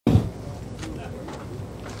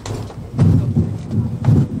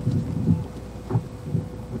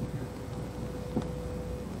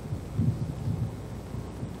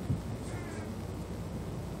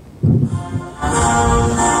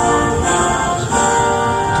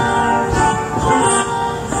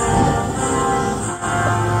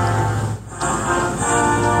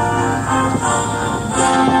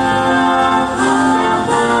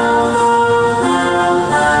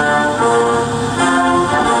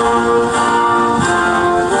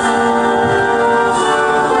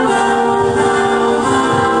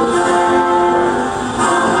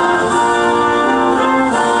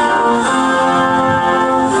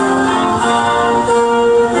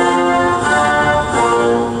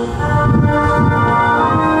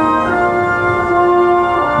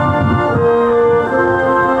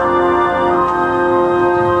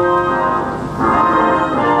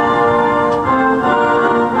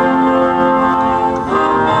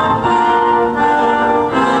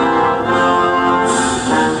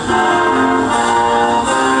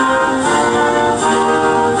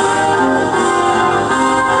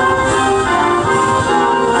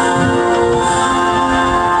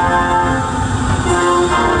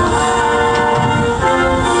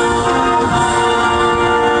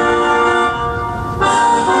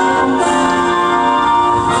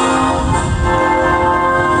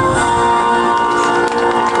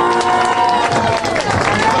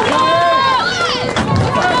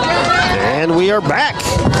are back.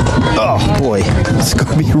 Oh, boy. It's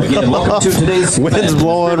going to be rough. Wind's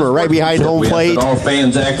blowing. We're right behind home plate. All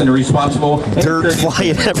fans acting irresponsible. Dirt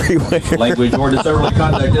flying everywhere. Language or disorderly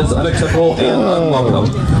conduct is unacceptable and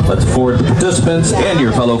unwelcome. Let's afford the participants and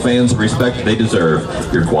your fellow fans the respect they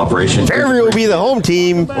deserve. Your cooperation. Fairview will be the home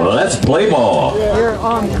team. Let's play ball.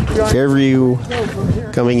 Fairview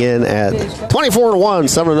coming in at 24-1,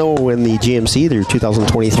 7-0 in the GMC. Their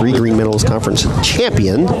 2023 Green Meadows Conference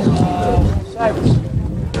champion.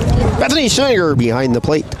 Bethany Schillinger behind the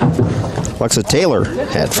plate. Alexa Taylor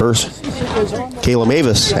at first. Kayla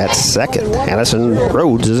Mavis at second. Addison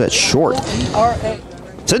Rhodes is at short.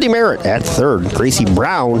 Sydney Merritt at third. Gracie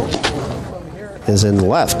Brown is in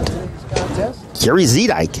left. Gary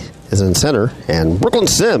Zedike is in center. And Brooklyn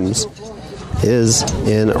Sims is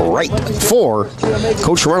in right for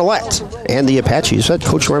Coach Renolette and the Apaches. Said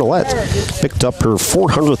Coach Renolette picked up her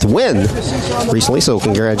 400th win recently, so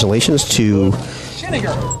congratulations to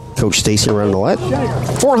Coach Stacy Renolette.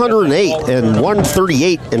 408 and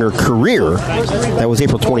 138 in her career. That was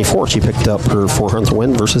April 24th. She picked up her 400th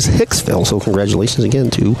win versus Hicksville, so congratulations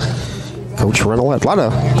again to Coach Renolette. A lot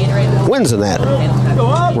of wins in that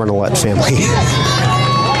Renolette family.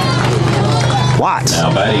 Lots.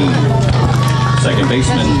 Now batting, second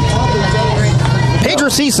baseman Pedro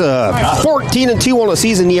Cisa, 14-2 on the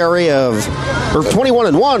season ERA of, or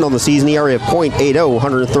 21-1 on the season ERA of .80,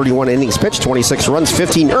 131 innings pitched, 26 runs,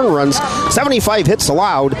 15 earned runs, 75 hits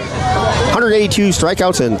allowed, 182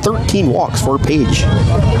 strikeouts, and 13 walks for Paige.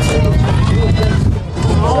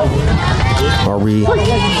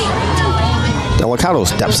 Delicato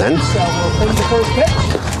steps in.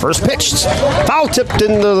 First pitch, foul tipped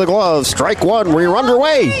into the glove. Strike one. We're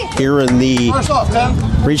underway here in the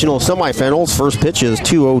regional semifinals. First pitch is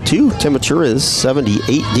 2:02. Temperature is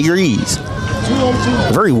 78 degrees.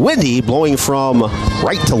 Very windy, blowing from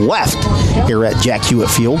right to left here at Jack Hewitt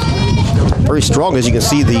Field. Very strong, as you can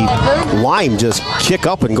see the line just kick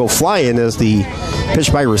up and go flying as the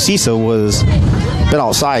pitch by Recisa was a bit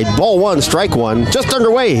outside. Ball one, strike one. Just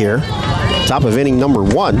underway here. Top of inning number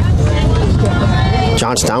one.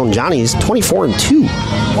 Johnstown Johnny's 24-2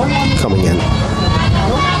 coming in.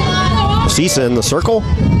 Cisa in the circle.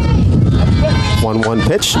 1-1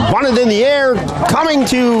 pitch. Bunted in the air. Coming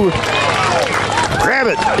to grab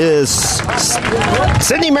it is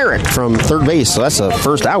Sydney Merritt from third base. So that's a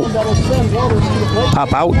first out.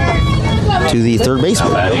 Pop out to the third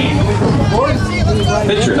baseman.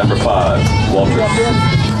 Pitcher number 5,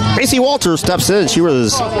 Walters. Macy Walters steps in. She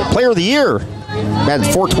was player of the year. Had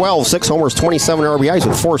 412, 6 homers, 27 RBIs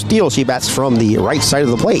with 4 steals. She bats from the right side of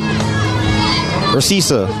the plate.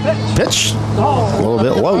 Recisa pitch, a little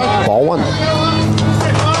bit low. Ball one.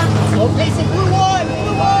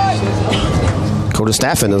 Dakota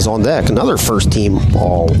Staffen is on deck. Another first team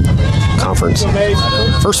all conference.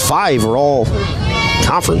 First 5 are all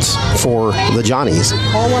conference for the Johnnies.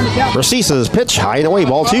 Recisa's pitch high and away.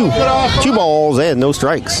 Ball 2. 2 balls and no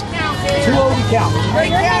strikes. 2-0 count.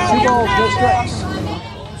 2 balls, no strikes.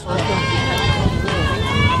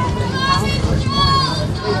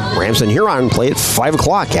 Rams and Huron play at 5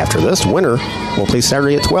 o'clock after this. Winner will play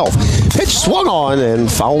Saturday at 12. Pitch swung on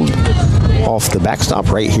and fouled off the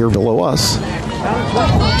backstop right here below us.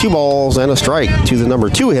 2 balls and a strike to the number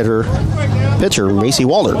 2 hitter, pitcher Macy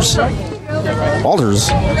Walters. Walters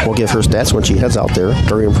will give her stats when she heads out there.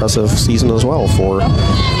 Very impressive season as well for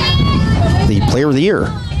the player of the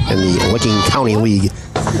year in the Licking County League.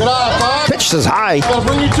 Pitch is high.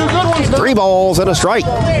 3 balls and a strike.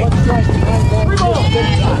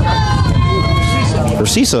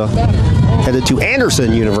 Recisa headed to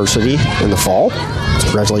Anderson University in the fall.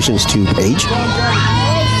 Congratulations to Paige.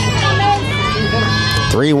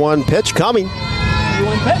 3-1 pitch coming.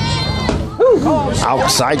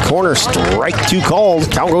 Outside corner, strike 2 called.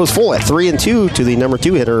 Count goes full at 3-2 to the number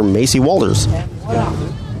 2 hitter, Macy Walters.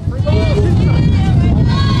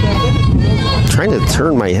 Trying to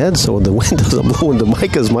turn my head so the wind doesn't blow into the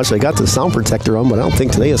mic as much. I got the sound protector on, but I don't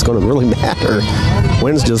think today it's going to really matter.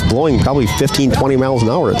 Wind's just blowing probably 15, 20 miles an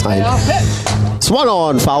hour at a time. Swung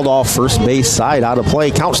on, fouled off first base side, out of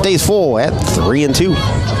play. Count stays full at 3-2.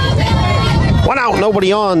 1 out,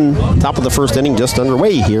 nobody on. Top of the first inning just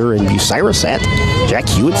underway here in Bucyrus at Jack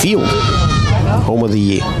Hewitt Field, home of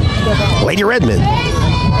the Lady Redmen.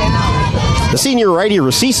 The senior righty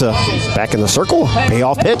Recisa back in the circle.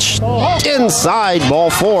 Payoff pitch. Inside, ball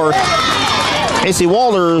 4. Macy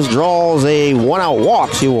Walters draws a 1-out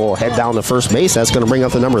walk. She will head down to first base. That's going to bring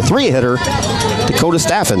up the number 3 hitter, Dakota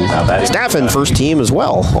Staffen. Staffen first team as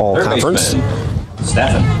well, all conference.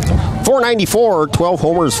 Staffen. 494, 12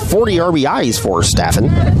 homers, 40 RBIs for Staffen.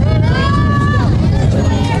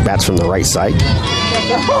 bats from the right side.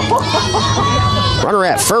 Runner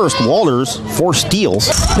at first, Walters, 4 steals.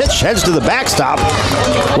 Pitch heads to the backstop.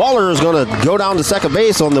 Walters is going to go down to second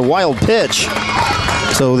base on the wild pitch.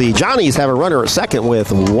 So the Johnnies have a runner at second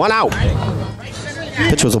with 1 out.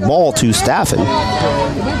 Pitch was a ball to Staffen.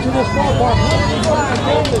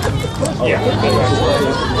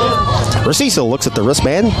 Racisa looks at the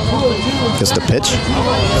wristband. Gets the pitch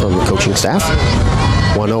from the coaching staff.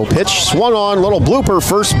 1-0 pitch, swung on, little blooper,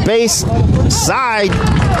 first base, side.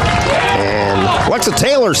 And Alexa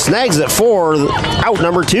Taylor snags it for out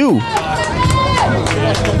number 2.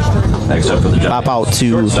 Next up for the Pop out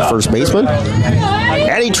to the first baseman.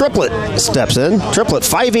 Addie Triplett steps in. Triplett,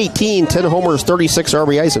 5'18", 10 homers, 36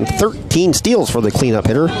 RBIs, and 13 steals for the cleanup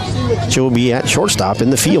hitter. She'll be at shortstop in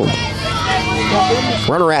the field.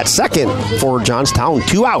 Runner at second for Johnstown.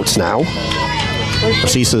 2 outs now.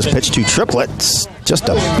 Racisa's pitch to Triplett, just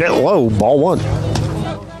a bit low, ball 1.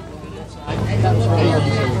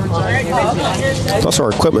 Plus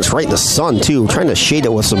our equipment's right in the sun too. We're trying to shade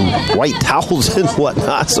it with some white towels and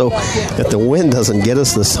whatnot so that the wind doesn't get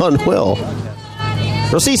us, the sun will.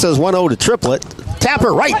 Racisa's 1-0 to Triplett.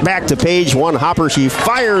 Tapper right back to Page. 1 hopper. She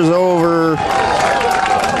fires over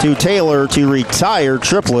to Taylor to retire.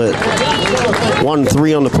 Triplett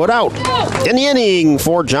 1-3 on the putout. In the inning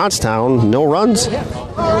for Johnstown, no runs,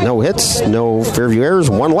 no hits, no Fairview errors,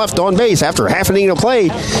 1 left on base after half an inning of play.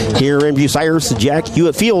 Here in Bucyrus, Jack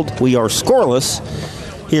Hewitt Field, we are scoreless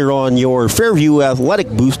here on your Fairview Athletic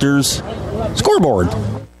Boosters scoreboard.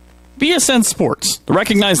 BSN Sports, the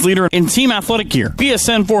recognized leader in team athletic gear.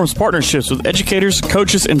 BSN forms partnerships with educators,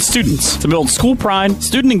 coaches, and students to build school pride,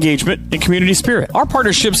 student engagement, and community spirit. Our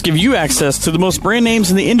partnerships give you access to the most brand names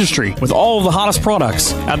in the industry with all of the hottest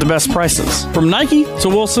products at the best prices. From Nike to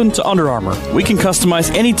Wilson to Under Armour, we can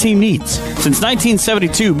customize any team needs. Since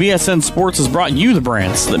 1972, BSN Sports has brought you the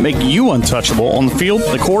brands that make you untouchable on the field,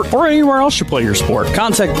 the court, or anywhere else you play your sport.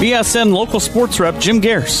 Contact BSN local sports rep Jim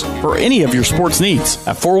Garris for any of your sports needs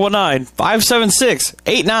at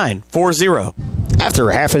 419-576-8940. After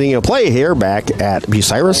half an inning of play here back at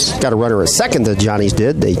Bucyrus, got a runner at second the Johnnies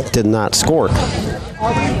did. They did not score.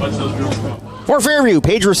 For Fairview,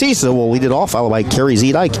 Paige Racisa will lead it off, followed by Carrie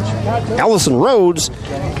Zedike. Allison Rhodes,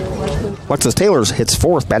 Alexis Taylor hits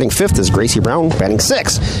 4th, batting 5th is Gracie Brown, batting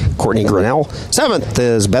 6th, Courtney Grinnell. 7th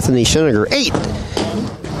is Bethany Schinniger.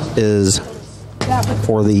 8th is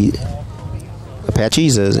for the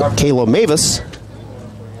Apaches is Kayla Mavis.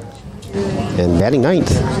 And batting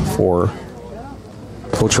 9th for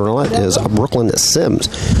Coach Ronellette is Brooklyn Sims.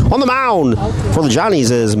 On the mound for the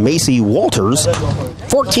Johnnies is Macy Walters.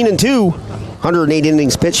 14-2, 108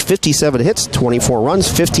 innings pitched, 57 hits, 24 runs,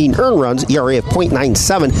 15 earned runs, ERA of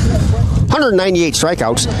 .97, 198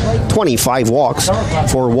 strikeouts, 25 walks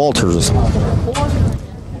for Walters.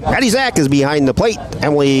 Addie Zach is behind the plate.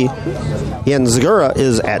 Emily Yanzagura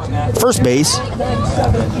is at first base.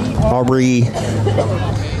 Aubrey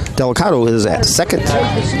Delicato is at second.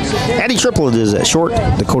 Addie Triplett is at short.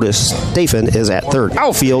 Dakota Staffen is at third.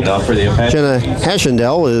 Outfield, Jenna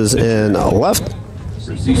Haschendel is in left.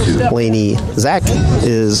 Lainey Zach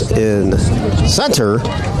is in center.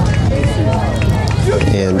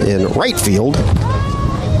 And in right field,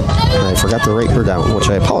 I forgot to write her down, which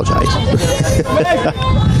I apologize.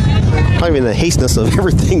 Probably in the hasteness of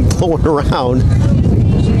everything blowing around,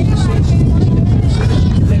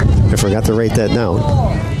 I forgot to write that down.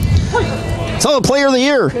 So the player of the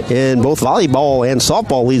year in both volleyball and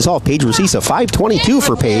softball leads off Paige Racisa. 5:22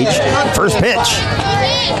 for Paige. First pitch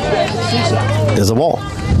is a ball.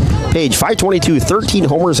 Paige, 5:22, 13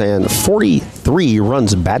 homers and 43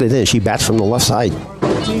 runs batted in. She bats from the left side.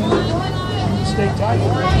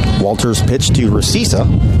 Walters pitch to Racisa.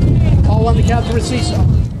 All on the count to Racisa.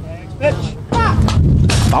 Pitch.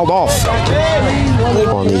 Fouled off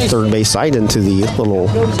on the third base side into the little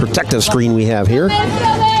protective screen we have here.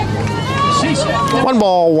 1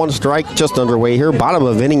 ball, 1 strike, just underway here. Bottom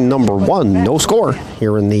of inning number 1. No score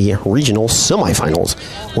here in the regional semifinals.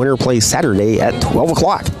 Winner plays Saturday at 12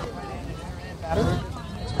 o'clock.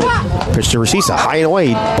 Pitch to Racisa, high and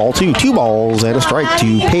away. Ball 2, 2 balls and a strike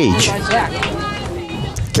to Paige.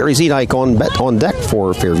 Carrie Zedike on deck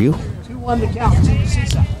for Fairview. 2-1 the count to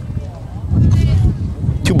Racisa.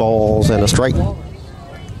 2 balls and a strike.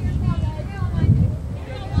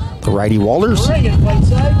 The righty Walters.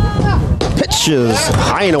 Pitch is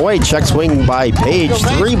high and away. Check swing by Paige.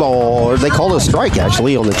 3 ball. They called a strike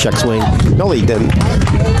actually on the check swing. No, they didn't.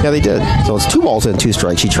 Yeah, they did. So it's 2 balls and 2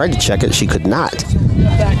 strikes. She tried to check it. She could not.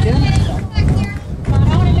 Back in.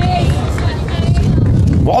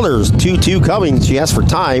 Walters, 2-2 coming. She asked for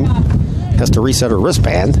time. Has to reset her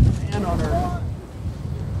wristband.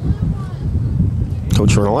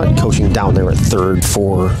 Coach Renalette coaching down there at third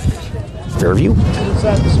for Fairview.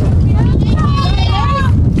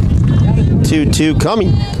 2-2 coming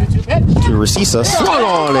to Resisa. Swung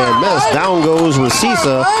on and missed. Down goes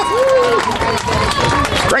Resisa.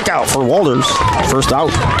 Strikeout for Walters. First out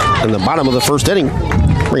in the bottom of the first inning.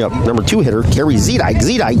 Bring up number 2 hitter, Carrie Zedike.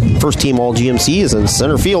 Zedike, first team all GMC, is in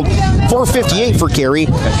center field. 458 for Carrie.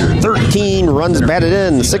 13 runs batted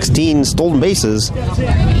in, 16 stolen bases.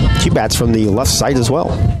 She bats from the left side as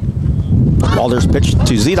well. Walters pitch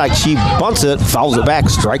to Zedike. She bunts it, fouls it back.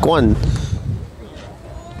 Strike one.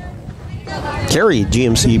 Carrie,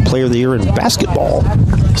 GMC Player of the Year in basketball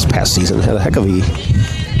this past season. Had a heck of a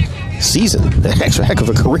season. Actually, a heck of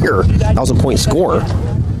a career. 1,000-point scorer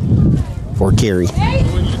for Carrie.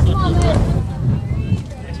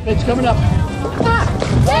 Pitch coming up.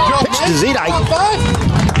 Pitch to Zedike.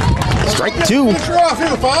 Strike 2.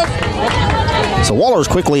 So Walters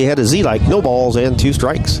quickly ahead of Zedike. No balls and 2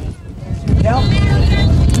 strikes.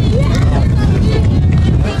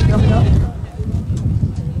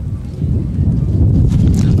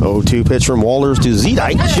 0-2 pitch from Walters to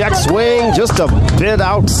Zedike. Check swing just a bit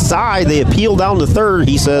outside. They appeal down to third.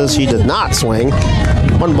 He says she did not swing.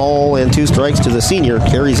 1 ball and 2 strikes to the senior,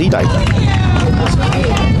 Carrie Zedike.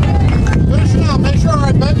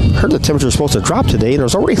 Heard the temperature is supposed to drop today, and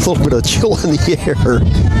there's already a little bit of chill in the air.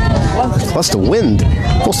 Plus the wind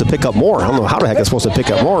supposed to pick up more. I don't know how the heck it's supposed to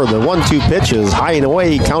pick up more. The 1-2 pitch is high and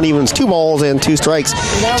away. Count evens 2 balls and 2 strikes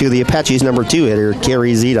to the Apaches' number 2 hitter,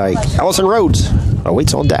 Carrie Zedike. Allison Rhodes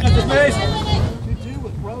awaits on deck.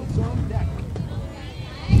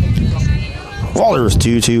 Walters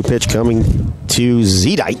 2-2 pitch coming to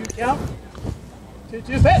Zedike.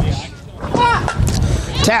 2-2 pitch.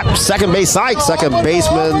 Tap, second base side. Second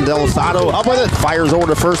baseman Delasato up with it. Fires over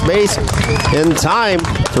to first base in time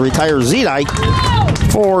to retire Zedike.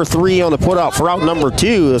 4-3 on the putout for out number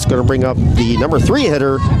 2. That's going to bring up the number 3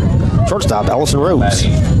 hitter, shortstop Allison Rhodes.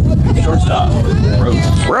 Shortstop,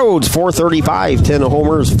 Rhodes, 435, 10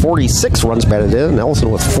 homers, 46 runs batted in.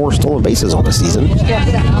 Allison with 4 stolen bases on the season.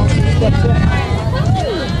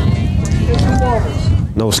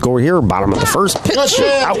 No score here. Bottom of the first. Pitch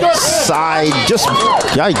outside. Just,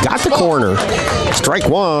 yeah, he got the corner. Strike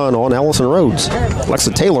 1 on Allison Rhodes.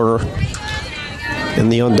 Alexa Taylor in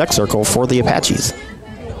the on deck circle for the Apaches.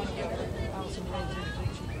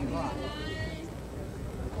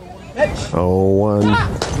 Oh, 1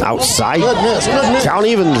 outside. Count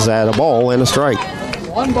evens at a ball and a strike.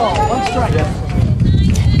 1 ball, 1 strike.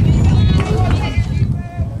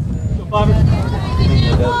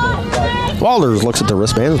 Walters looks at the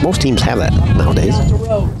wristbands. Most teams have that nowadays.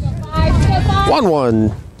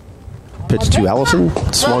 1-1. Pitch to Allison.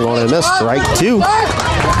 Swung on and missed. Strike 2.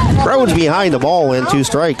 Rhodes behind the ball and 2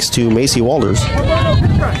 strikes to Macy Walters.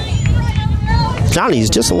 Johnny's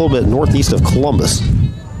just a little bit northeast of Columbus.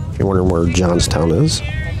 If you're wondering where Johnstown is,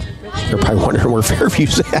 you're probably wondering where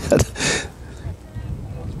Fairview's at.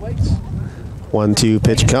 1-2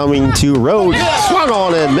 pitch coming to Rhodes. Swung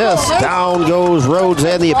on and missed. Down goes Rhodes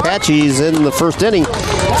and the Apaches in the first inning.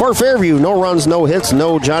 For Fairview, no runs, no hits,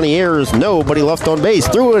 no Johnny Ayers, nobody left on base.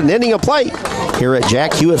 Through an inning of play here at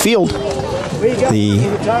Jack Hewitt Field. The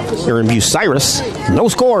here in Bucyrus, no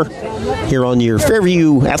score here on your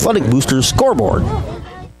Fairview Athletic Boosters scoreboard.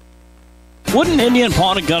 Wooden Indian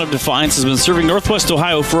Pawn and Gun of Defiance has been serving Northwest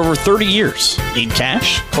Ohio for over 30 years. Need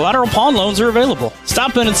cash? Collateral pawn loans are available.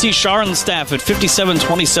 Stop in and see Shar and the staff at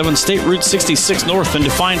 5727 State Route 66 North in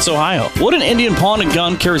Defiance, Ohio. Wooden Indian Pawn and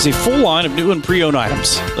Gun carries a full line of new and pre-owned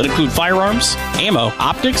items that include firearms, ammo,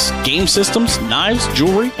 optics, game systems, knives,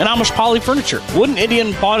 jewelry, and Amish poly furniture. Wooden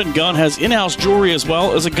Indian Pawn and Gun has in-house jewelry as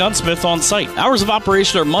well as a gunsmith on site. Hours of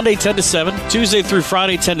operation are Monday 10 to 7, Tuesday through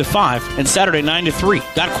Friday 10 to 5, and Saturday 9 to 3.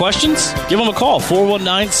 Got questions? Give them a call,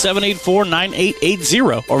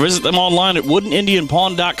 419-784-9880, or visit them online at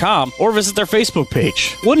woodenindianpawn.com, or visit their Facebook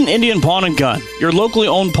page. Wooden Indian Pawn and Gun, your locally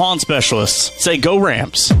owned pawn specialists. Say go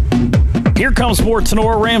Rams. Here comes more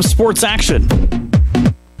Tenora Rams sports action.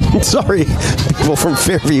 Sorry, people from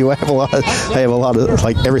Fairview. I have a lot of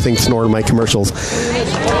like everything snoring in my commercials.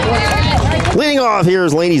 Leading off here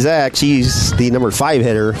is Lainey Zach. She's the number 5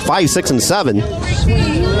 hitter, 5, 6, and 7.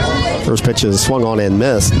 First pitch is swung on and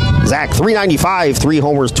missed. Zach, 395, 3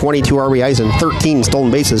 homers, 22 RBIs, and 13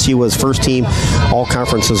 stolen bases. She was first team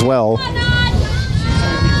all-conference as well.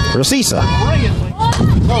 Resisa.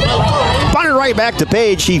 Bunted right back to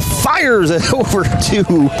Paige. She fires it over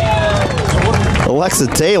to Alexa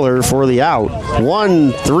Taylor for the out.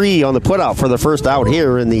 1-3 on the putout for the first out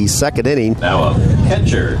here in the second inning. Now up,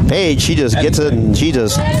 catcher. Paige, she just gets it and she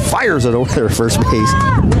just fires it over there at first base.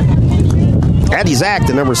 Addie Zach,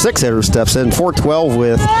 the number 6 hitter, steps in. 4-12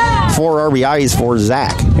 with 4 RBIs for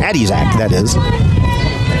Zach. Addie Zach, that is.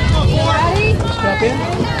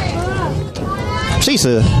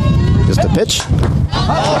 Cisa, just a pitch.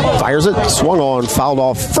 Fires it, swung on, fouled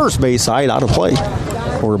off first base side, out of play.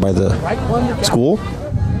 Over by the school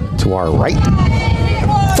to our right.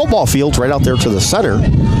 Football field's right out there to the center.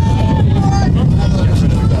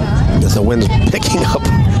 As the wind's picking up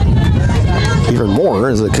even more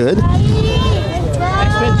as it could.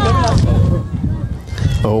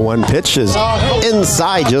 0-1 pitch is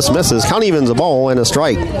inside, just misses. Count evens a ball and a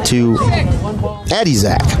strike to Addie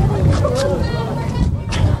Zach.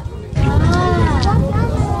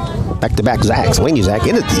 Back-to-back Zacks. Wingy Zach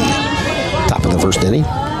in at the top of the first inning.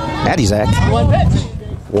 Addie Zach.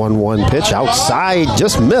 1-1 pitch outside,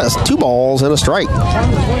 just missed. 2 balls and a strike.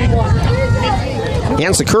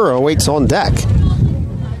 And Sakura waits on deck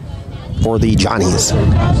for the Johnnies.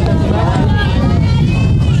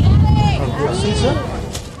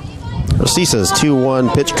 Cisa's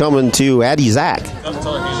 2-1 pitch coming to Addie Zach.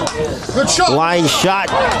 Line shot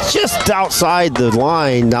just outside the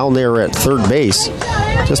line down there at third base.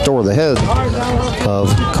 Just over the head of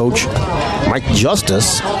Coach Mike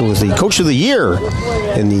Justice, who was the Coach of the Year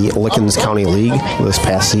in the Lickens County League this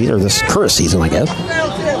past season, or this current season, I guess.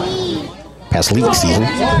 Past league season.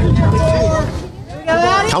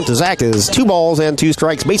 Count to Zach is 2 balls and 2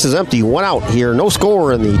 strikes. Bases empty, 1 out here. No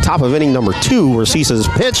score in the top of inning number 2, where Cisa's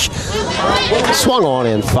pitch swung on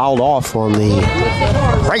and fouled off on the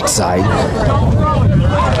right side.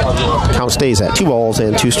 Count stays at 2 balls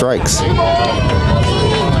and 2 strikes.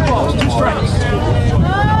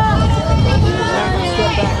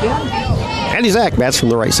 Addie Zach bats from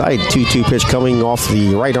the right side. 2-2 pitch coming off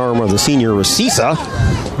the right arm of the senior Cisa.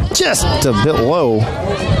 Just a bit low.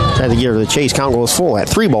 Tried to get her to the chase. Count goes full at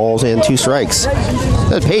 3 balls and 2 strikes.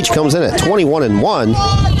 That Page comes in at 21-1.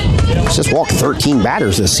 He's just walked 13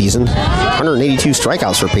 batters this season. 182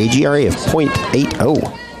 strikeouts for Page. ERA of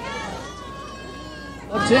 .80.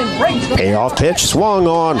 Payoff pitch swung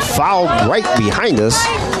on, fouled right behind us.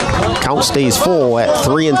 Count stays full at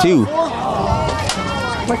 3-2.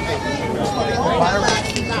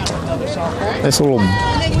 Nice little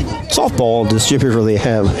softball distributor they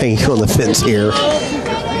have hanging on the fence here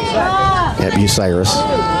at Bucyrus.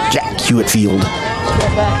 Jack Hewitt Field.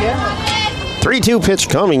 3-2 pitch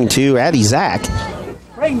coming to Addie Zach.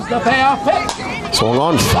 Swung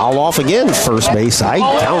on, foul off again. First base side.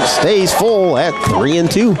 Count stays full at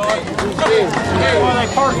 3-2.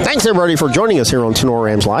 Thanks everybody for joining us here on Tenor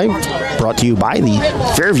Rams Live. Brought to you by the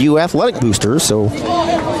Fairview Athletic Boosters. So if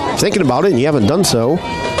you're thinking about it and you haven't done so,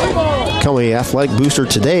 become an athletic booster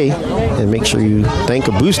today and make sure you thank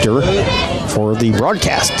a booster for the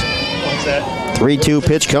broadcast. 3-2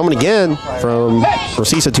 pitch coming again from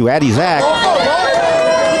Cisa to Addie Zach.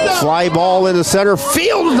 Fly ball into center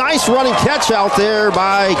field. Nice running catch out there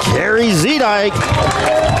by Carrie Zedike.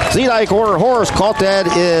 Zedike or Horace caught that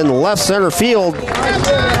in left center field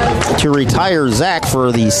to retire Zach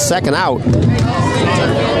for the second out.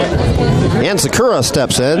 And Sakura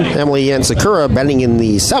steps in. Emily and Sakura batting in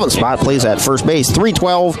the 7th spot, plays at first base.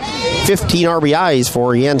 3-12, 15 RBIs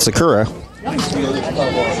for Yan Sakura.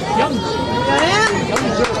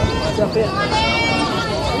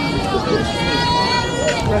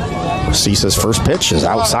 Cisa's first pitch is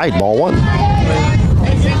outside, ball 1.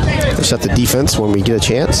 We'll set the defense when we get a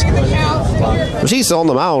chance. Cisa on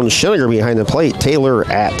the mound, Schillinger behind the plate, Taylor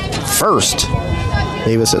at first.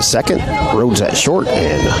 Davis at second, Rhodes at short,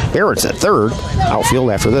 and Barrett's at third. Outfield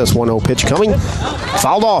after this, 1-0 pitch coming.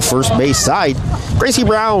 Fouled off first base side. Gracie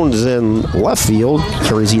Brown's in left field.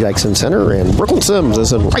 Carrie Zedike's in center, and Brooklyn Sims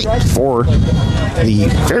is in right for the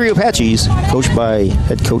Fairview Apaches, coached by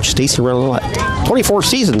head coach Stacy Renolette. 24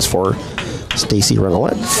 seasons for Stacy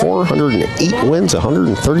Renolette. 408 wins,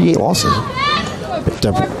 138 losses. Picked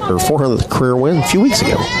up her 400th career win a few weeks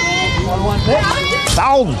ago.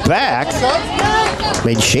 Fouled back.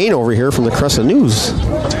 Made Shane over here from the Crescent News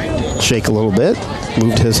shake a little bit.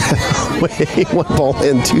 Moved his head away. 1 ball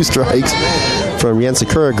and 2 strikes from Yan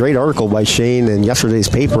Sakura. Great article by Shane in yesterday's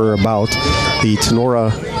paper about the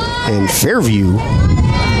Tenora and Fairview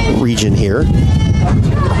region here.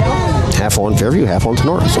 Half on Fairview, half on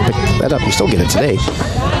Tenora. So pick that up. You still get it today.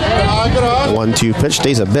 1-2 pitch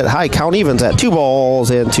stays a bit high. Count evens at 2 balls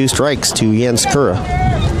and 2 strikes to Yan Sakura.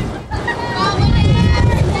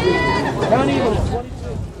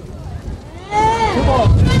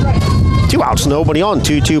 2 outs, nobody on.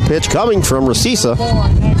 2-2 pitch coming from Cisa.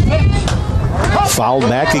 Fouled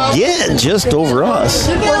back again, just over us.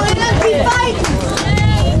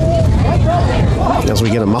 As we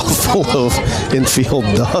get a mouthful of infield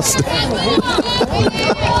dust.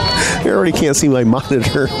 I already can't see my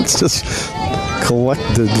monitor. It's just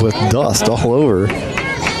collected with dust all over.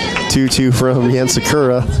 2-2 from Yan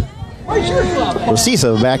Sakura.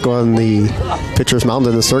 Rosisa back on the pitcher's mound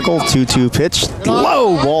in the circle. 2-2 pitch.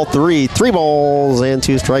 Low ball 3. 3 balls and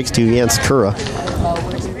 2 strikes to Yan Sakura.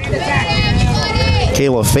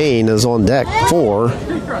 Kayla Fain is on deck for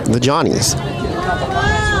the Johnnies.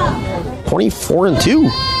 24-2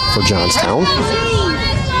 for Johnstown.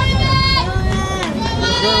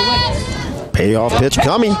 Payoff pitch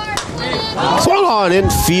coming. Swung on,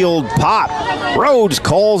 infield pop. Rhodes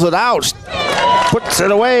calls it out. Puts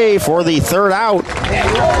it away for the 3rd out.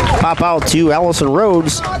 Pop out to Allison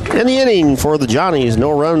Rhodes in the inning for the Johnnies.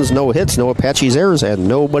 No runs, no hits, no Apaches errors, and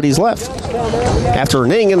nobody's left. After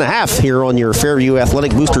an inning and a half here on your Fairview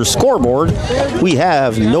Athletic Booster scoreboard, we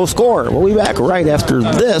have no score. We'll be back right after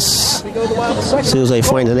this as soon as I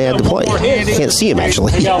find an ad to play. Can't see him,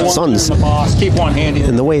 actually. The sun's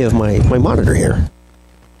in the way of my monitor here.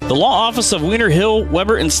 The law office of Wiener, Hill,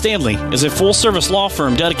 Weber, and Stanley is a full-service law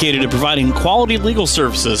firm dedicated to providing quality legal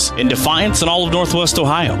services in Defiance and all of Northwest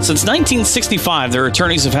Ohio. Since 1965, their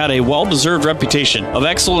attorneys have had a well-deserved reputation of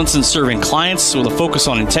excellence in serving clients with a focus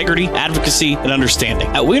on integrity, advocacy, and understanding.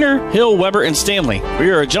 At Wiener, Hill, Weber, and Stanley, we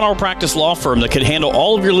are a general practice law firm that can handle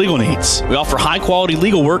all of your legal needs. We offer high-quality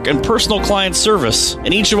legal work and personal client service,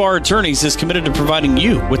 and each of our attorneys is committed to providing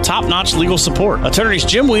you with top-notch legal support. Attorneys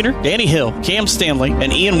Jim Wiener, Danny Hill, Cam Stanley,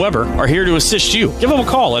 and Ian Weber are here to assist you. Give them a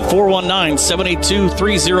call at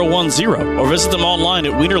 419-782-3010 or visit them online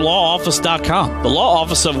at wienerlawoffice.com. The law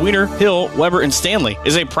office of Wiener, Hill, Weber, and Stanley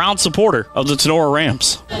is a proud supporter of the Tenora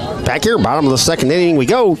Rams. Back here, bottom of the 2nd inning, we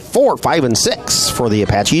go 4, 5, and 6 for the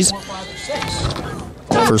Apaches.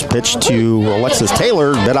 First pitch to Alexis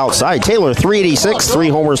Taylor, bit outside. Taylor, 386, 3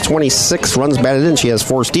 homers, 26 runs batted in. She has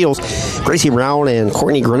 4 steals. Gracie Brown and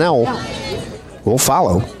Courtney Grinnell will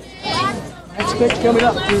follow. Next pitch coming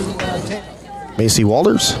up to Macy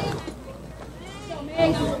Walters.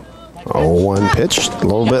 0-1 pitch, a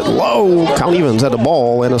little bit low. Count evens at the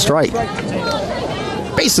ball and a strike.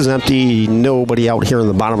 Base is empty. Nobody out here in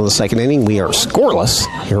the bottom of the 2nd inning. We are scoreless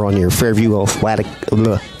here on your Fairview Athletic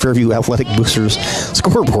Boosters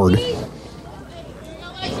scoreboard.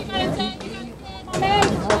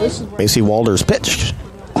 Macy Walters pitched.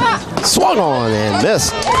 Swung on and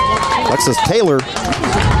missed. Alexis Taylor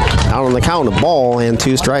out on the count, a ball and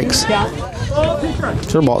 2 strikes.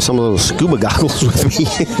 Should have bought some of those scuba goggles with me.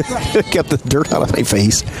 Kept the dirt out of my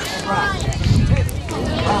face.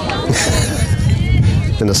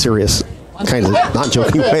 In a serious, kind of not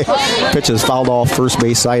joking way. Pitch is fouled off first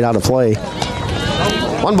base side, out of play.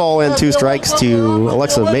 1 ball and 2 strikes to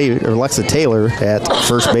Alexa Taylor at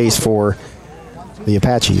first base for the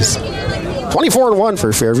Apaches. 24-1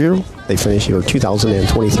 for Fairview. They finish your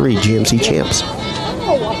 2023 GMC champs.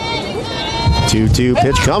 2-2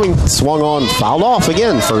 pitch coming. Swung on, fouled off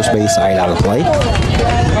again. First base side, out of play.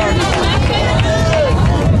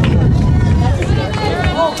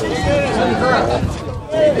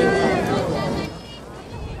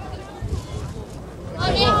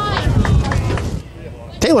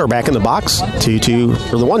 Taylor back in the box. 2-2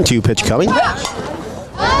 for the 1-2 pitch coming.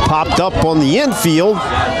 Popped up on the infield.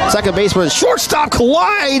 Second baseman, shortstop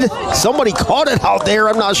collide. Somebody caught it out there.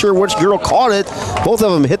 I'm not sure which girl caught it. Both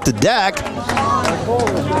of them hit the deck.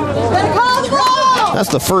 That's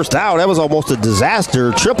the first out. That was almost a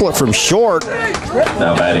disaster. Triplet from short.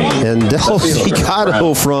 And Del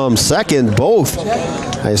Cicado from second. Both.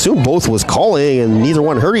 I assume both was calling and neither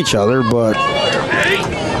one hurt each other, but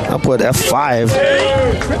I'll put F5.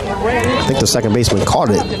 I think the second baseman caught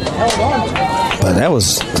it. But that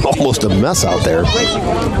was almost a mess out there.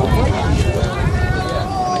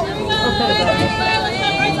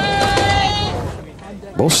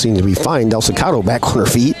 Both seem to be fine. Del Cicado back on her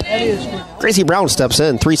feet. Gracie Brown steps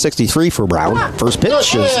in. 363 for Brown. First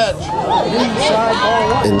pitch is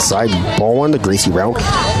inside, ball 1 to Gracie Brown.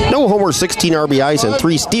 No homers, 16 RBIs, and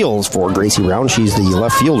 3 steals for Gracie Brown. She's the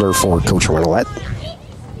left fielder for Coach Renolette.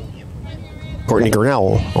 Courtney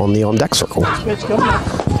Grinnell on the on-deck circle.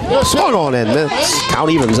 Swung on and missed.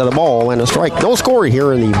 Count evens at a ball and a strike. No score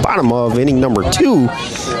here in the bottom of inning number 2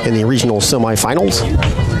 in the regional semifinals.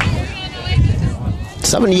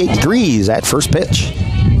 78 degrees at first pitch.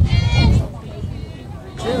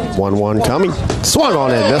 1-1 coming. Swung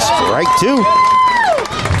on and missed. Strike 2.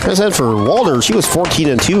 As I said, for Walter, she was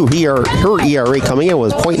 14-2. Her ERA coming in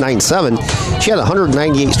was .97. She had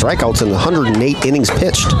 198 strikeouts and 108 innings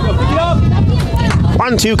pitched.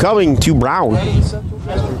 1-2 coming to Brown.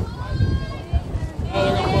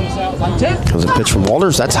 Comes a pitch from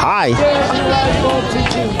Walters. That's high.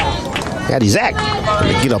 Addy Zach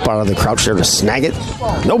gonna get up out of the crouch there to snag it.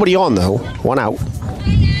 Nobody on, though. 1 out.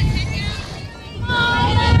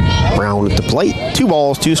 Brown at the plate. 2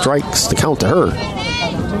 balls, 2 strikes to count to her.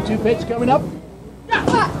 2-2 pitch coming up.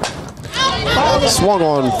 Swung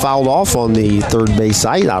on, fouled off on the third base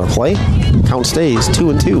side, out of play. Count stays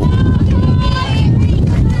 2-2.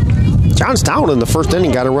 Johnstown in the first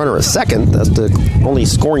inning got a runner at second. That's the only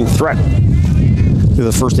scoring threat through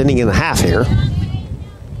the first inning and a half here.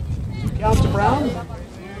 Count to Brown.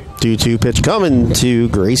 2-2 pitch coming to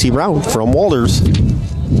Gracie Brown from Walters.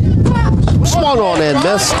 Swung on and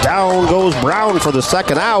missed. Down goes Brown for the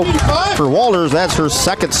second out. For Walters, that's her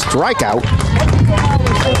second strikeout.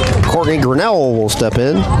 Courtney Grinnell will step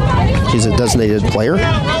in. She's a designated player.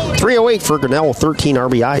 308 for Grinnell, 13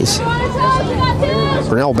 RBIs.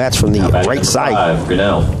 Grinnell bats from the right side.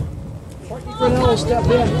 Grinnell. Courtney Grinnell will step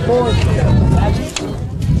in. 4.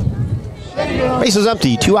 Base is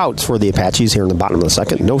empty. 2 outs for the Apaches here in the bottom of the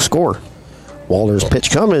second. No score. Walters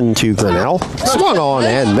pitch coming to Grinnell. Swung on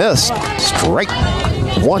and missed. Strike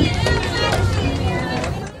 1.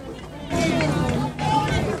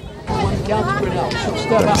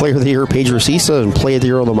 Player of the Year, Paige Racisa, and Player of the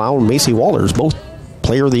Year on the mound, Macy Walters, both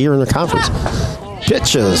Player of the Year in the conference.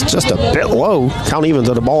 Pitch is just a bit low. Count even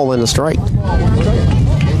to the ball and the strike.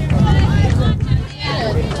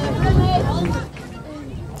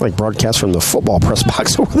 Like broadcast from the football press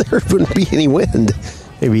box over there, it wouldn't be any wind.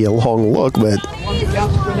 Maybe a long look, but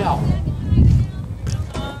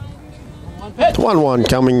 1-1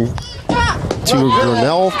 coming to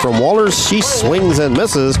Grinnell from Walters. She swings and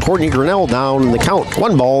misses. Courtney Grinnell down in the count.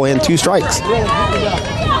 1 ball and 2 strikes.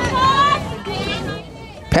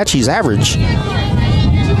 Apache's average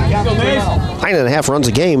 9.5 runs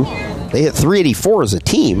a game. They hit 384 as a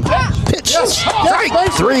team. Pitch.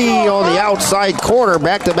 Strike 3 on the outside corner.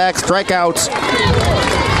 Back-to-back strikeouts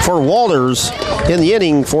for Walters in the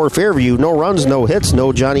inning for Fairview. No runs, no hits,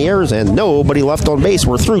 no Johnny Ayers, and nobody left on base.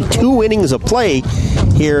 We're through 2 innings of play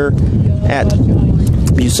here at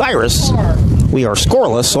Bucyrus. We are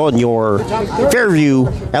scoreless on your Fairview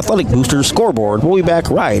Athletic Boosters scoreboard. We'll be back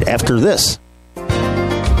right after this.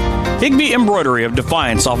 Higbee Embroidery of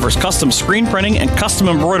Defiance offers custom screen printing and custom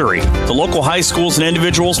embroidery to local high schools and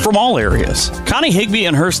individuals from all areas. Connie Higbee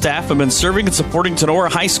and her staff have been serving and supporting Tenora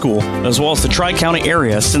High School, as well as the Tri-County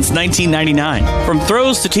area, since 1999. From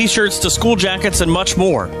throws to t-shirts to school jackets and much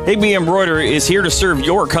more, Higbee Embroidery is here to serve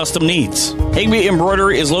your custom needs. Higbee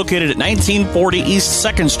Embroidery is located at 1940 East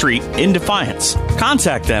 2nd Street in Defiance.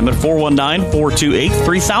 Contact them at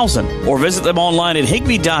 419-428-3000 or visit them online at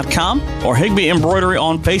higbee.com or Higbee Embroidery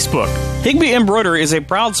on Facebook. Higbee Embroidery is a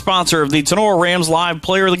proud sponsor of the Tenora Rams Live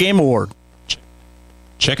Player of the Game Award.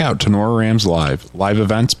 Check out Tenora Rams Live. Live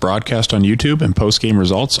events broadcast on YouTube and post-game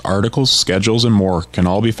results, articles, schedules, and more can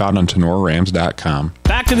all be found on tenorarams.com.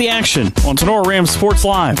 Back to the action on Tenora Rams Sports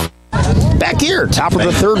Live. Back here, top of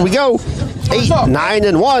the third we go. 8, 9,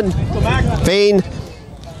 and 1. Fane,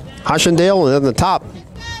 Hushendale, and then the top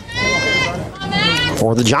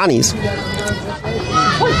for the Johnnies.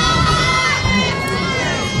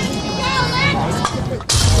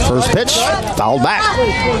 First pitch, fouled back.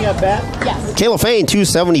 Kayla Fane,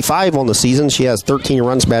 275 on the season. She has 13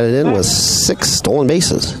 runs batted in with 6 stolen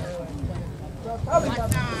bases.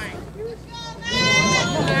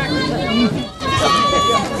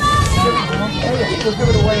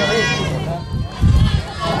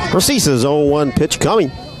 Racisa's 0-1 pitch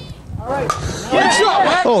coming.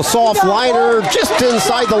 Oh, soft liner just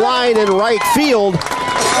inside the line in right field.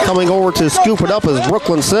 Coming over to scoop it up is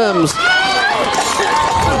Brooklyn Sims.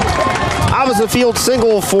 Opposite field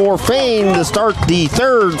single for Fane to start the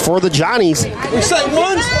third for the Johnnies.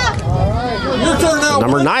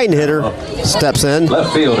 Number 9 hitter steps in.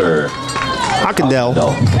 Left fielder. Hockendale.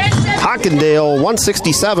 Hockendale,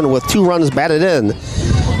 167 with 2 runs batted in.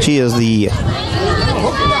 She is the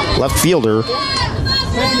left fielder.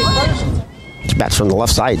 She bats from the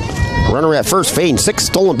left side. Runner at first, Fane, 6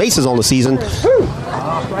 stolen bases on the season.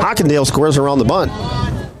 Hockendale scores around the bunt.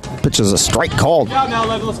 Pitch is a strike called.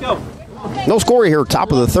 No score here,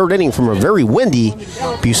 top of the third inning from a very windy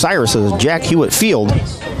Bucyrus as Jack Hewitt Field.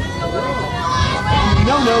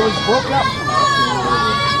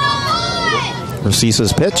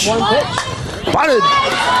 Racisa's pitch. Bunted.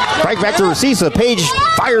 Right back to Racisa. Page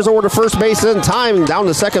fires over to first base in time. Down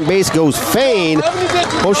to second base goes Fane.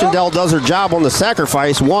 Oceandale does her job on the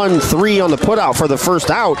sacrifice. 1-3 on the putout for the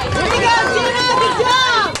first out.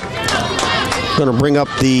 Going to bring up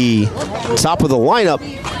the top of the lineup.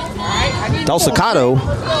 Del Staccato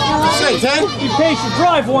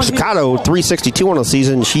Staccato, 362 on the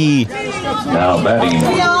season. She Now batting.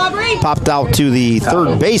 popped out to the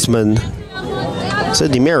third baseman,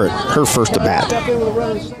 Sydney Merritt, her first at bat.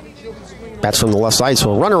 Bats from the left side,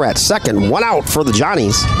 so a runner at second, one out for the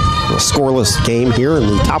Johnnies. A scoreless game here in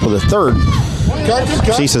the top of the third.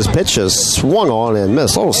 Cease's pitch is swung on and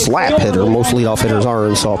missed. A little slap hitter. Most leadoff hitters are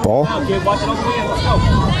in softball.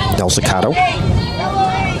 Del Staccato.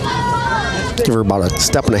 Give her about a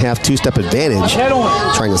step and a half, two-step advantage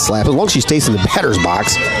trying to slap. As long as she stays in the batter's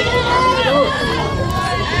box.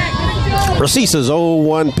 Cease's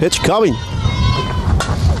 0-1 pitch coming.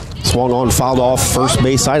 Swung on, fouled off, first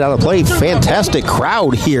base side out of play. Fantastic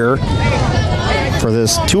crowd here for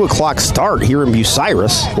this 2 o'clock start here in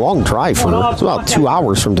Bucyrus. Long drive for her. It's about 2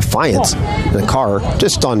 hours from Defiance in the car,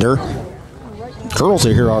 just under. Girls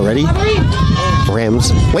are here already.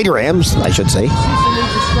 Lady Rams, I should say.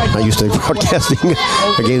 I used to broadcasting.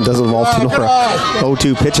 The game doesn't involve Sonora.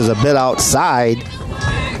 0-2 pitch is a bit outside.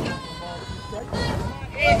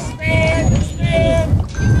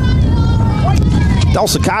 Del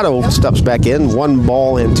Staccato steps back in. 1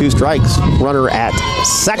 ball and 2 strikes. Runner at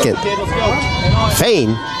second.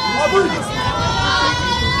 Fain.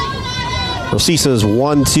 Rosisa's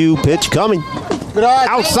 1-2 pitch coming.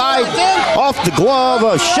 Outside, off the glove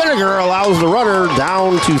of Schinniger, allows the runner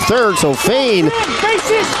down to third. So Fain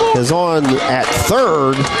is on at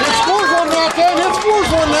third.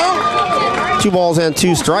 2 balls and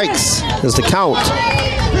 2 strikes is the count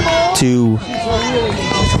to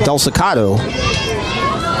Del Staccato.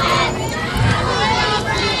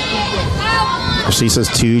 Cease's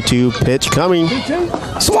 2-2 pitch coming.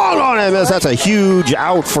 Swung on and miss. That's a huge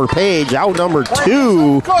out for Page. Out number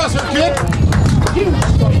 2. Now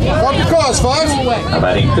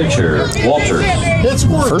batting pitcher, Walters.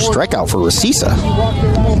 First strikeout for Racisa.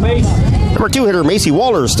 Number 2 hitter, Macy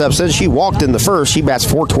Walters, steps in. She walked in the first. She bats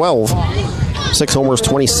 .412. 6 homers,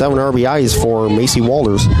 27 RBIs for Macy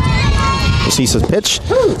Walters. Racisa's pitch.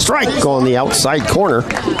 Strike on the outside corner.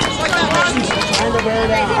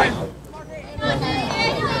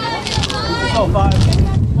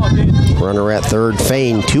 Runner at third,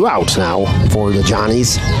 Fain. 2 outs now for the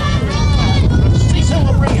Johnnies.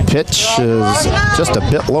 Pitch is just a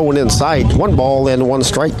bit low and inside. 1 ball and 1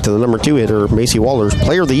 strike to the number 2 hitter, Macy Walters.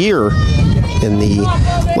 Player of the year in the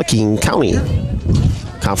Licking County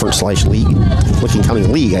Conference/League. Licking County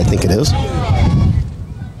League, I think it is.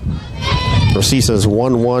 Rosisa's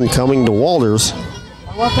 1-1 coming to Walters.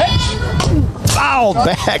 Fouled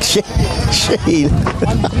back, Shane.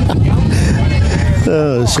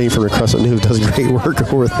 Shane from the Crescent News does great work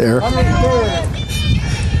over there.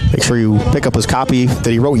 Make sure you pick up his copy that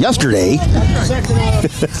he wrote yesterday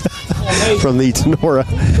from the Sonora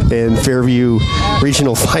and Fairview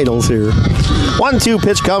regional finals here. 1-2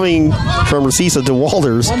 pitch coming from Racisa to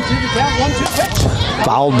Walters.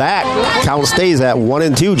 Fouled back. Count stays at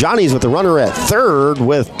 1-2. Johnny's with the runner at third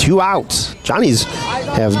with 2 outs. Johnny's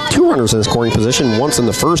have 2 runners in scoring position, once in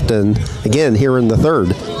the first and again here in the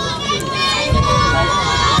third.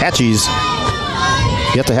 Apaches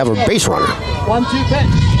yet to have a base runner. 1-2 pitch.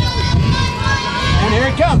 And here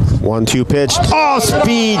it comes. 1-2 pitch.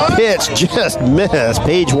 Off-speed pitch. Just missed.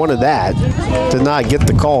 Page wanted that. Did not get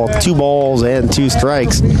the call. 2 balls and 2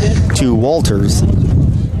 strikes to Walters.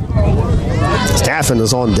 Staffen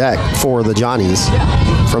is on deck for the Johnnies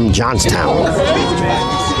from Johnstown.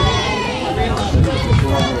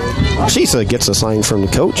 Shisa gets a sign from the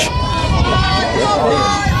coach.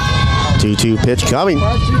 2-2 pitch coming.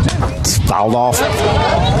 It's fouled off.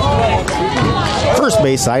 First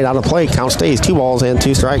base side out of play. Count stays. 2 balls and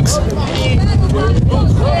 2 strikes. I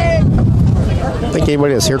think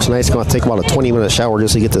anybody that's here tonight is going to take about a 20-minute shower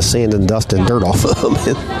just to get the sand and dust and dirt off of them.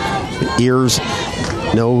 Ears,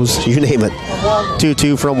 nose, you name it.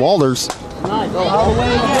 2-2 from Walters.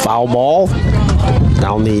 Foul ball.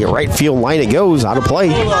 Down the right field line it goes. Out of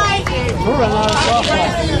play.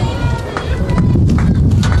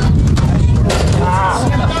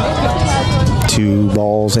 2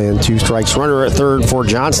 balls and 2 strikes. Runner at third for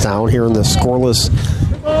Johnstown here in the scoreless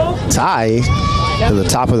tie to the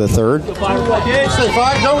top of the third.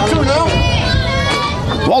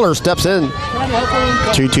 Waller steps in.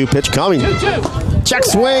 2-2 pitch coming. Check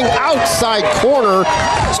swing, outside corner.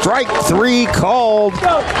 Strike 3 called.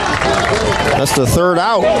 That's the third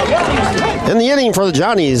out. In the inning for the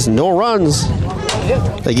Johnnies, no runs.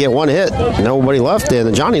 They get 1 hit, nobody left, and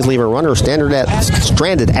the Johnnies leave a runner stranded at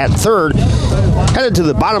third. Headed to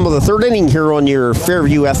the bottom of the third inning here on your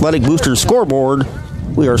Fairview Athletic Boosters scoreboard.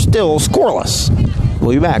 We are still scoreless.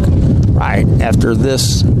 We'll be back right after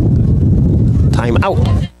this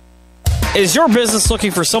timeout. Is your business looking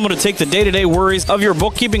for someone to take the day-to-day worries of your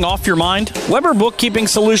bookkeeping off your mind? Weber Bookkeeping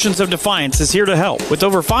Solutions of Defiance is here to help. With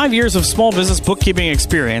over 5 years of small business bookkeeping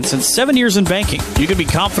experience and 7 years in banking, you can be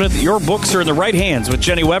confident that your books are in the right hands with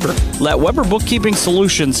Jenny Weber. Let Weber Bookkeeping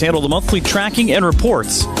Solutions handle the monthly tracking and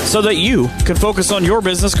reports so that you can focus on your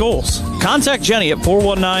business goals. Contact Jenny at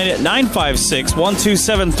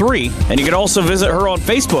 419-956-1273, and you can also visit her on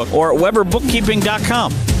Facebook or at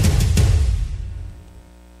weberbookkeeping.com.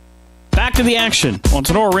 Back to the action on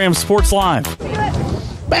Tenora Rams Sports Live.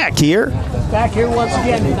 Back here. Back here once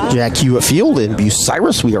again. Jack Hewitt Field in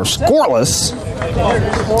Bucyrus. We are scoreless.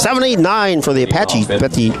 7-8-9 for the Apaches.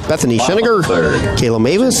 Bethany Schinniger, Kayla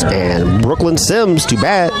Mavis, and Brooklyn Sims to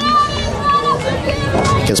bat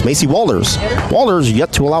against Macy Walters. Walters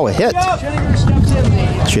yet to allow a hit.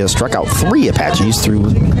 She has struck out 3 Apaches through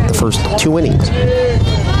the first 2 innings.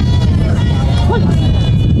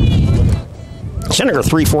 Schinniger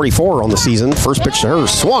 344 on the season. First pitch to her,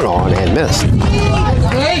 swung on and missed.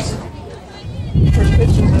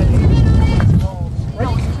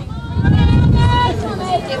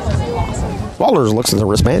 Walters looks at the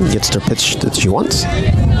wristband, gets the pitch that she wants.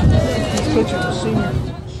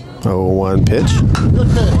 0-1 pitch.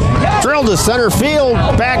 Drilled to center field.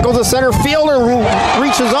 Back goes the center fielder who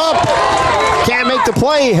reaches up. Can't make the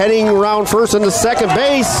play. Heading around first into second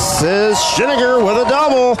base is Schinniger with a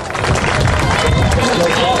double.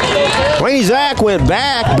 Wayne Zach went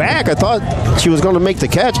back. I thought she was going to make the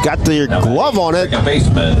catch. Got the glove on it.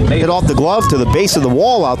 Hit off the glove to the base of the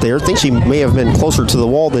wall out there. I think she may have been closer to the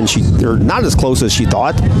wall than or not as close as she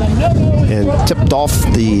thought. And tipped off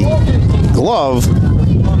the glove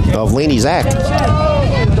of Laney Zach.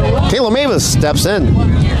 Kayla Mavis steps in.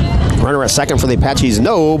 Runner at second for the Apaches.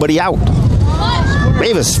 Nobody out.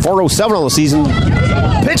 Mavis, 407 on the season.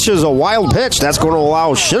 Pitches a wild pitch. That's going to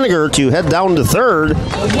allow Schinniger to head down to third.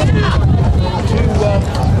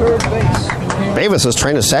 Mavis is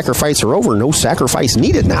trying to sacrifice her over. No sacrifice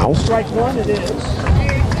needed now. Strike one, it is.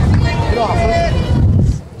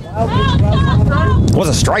 Was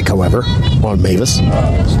a strike, however, on Mavis.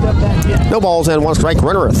 No balls and 1 strike.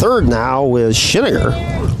 Runner at third now is Schinniger.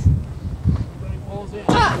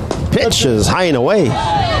 Pitch is high and away.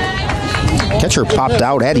 Catcher popped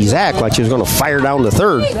out Addie Zach like she was going to fire down to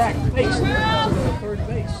third.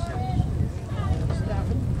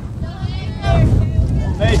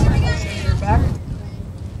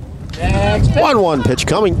 1-1 pitch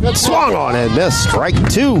coming. Swung on and missed. Strike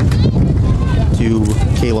 2 to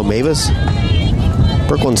Kayla Mavis.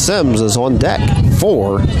 Brooklyn Sims is on deck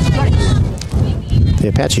for the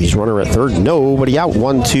Apaches. Runner at third. Nobody out.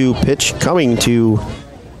 1-2 pitch coming to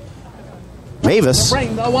Mavis.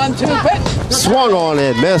 Swung on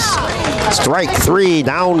and missed. Strike 3.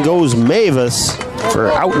 Down goes Mavis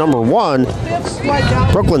for out number 1.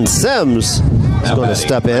 Brooklyn Sims is going to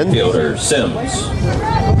step in. Fielder Sims. Sims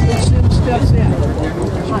steps in.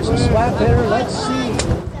 She's a slap hitter. Let's see.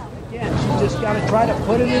 Again, she just got to try to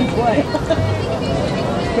put it in play.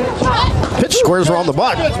 Pitch squares around the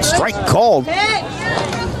butt. Strike called.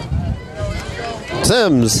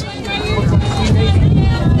 Sims.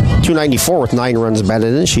 294 with 9 runs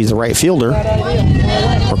batted in. She's the right fielder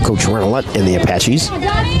for Coach Renolette in the Apaches.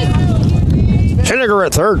 Schinniger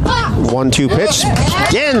at third. 1-2 pitch.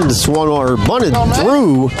 Again swung on her, bunted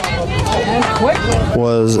through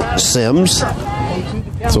was Sims.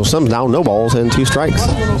 So Sims down, no balls and 2 strikes.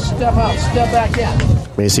 Step out, step back in.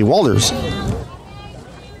 Macy Walters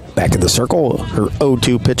back in the circle. Her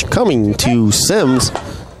 0-2 pitch coming to Sims.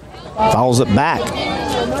 Fouls it back.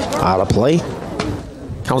 Out of play.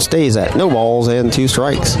 Count stays at no balls and 2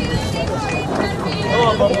 strikes.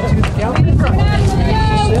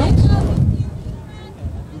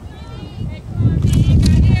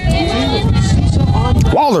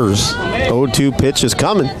 Walters, 0-2 pitch is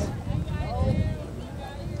coming.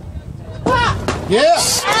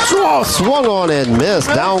 Yes. Swung on and missed.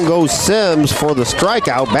 Down goes Sims for the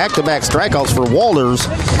strikeout. Back-to-back strikeouts for Walters.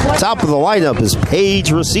 Top of the lineup is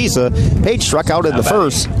Paige Recisa. Paige struck out in the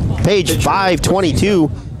first. Paige 522.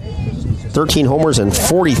 13 homers and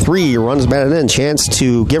 43 runs batted in. Chance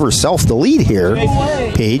to give herself the lead here.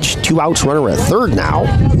 Paige, 2 outs, runner at third now.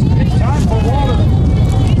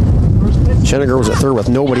 Schinniger was at third with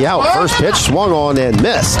nobody out. First pitch swung on and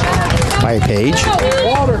missed by Paige.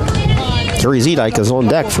 Carrie Zedike is on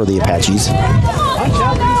deck for the Apaches.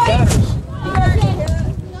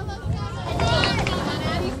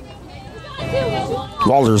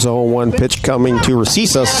 Walters 0-1 pitch coming to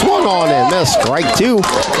Recisa. Swung on and missed. Strike 2.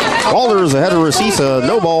 Walters ahead of Recisa.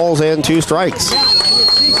 No balls and 2 strikes.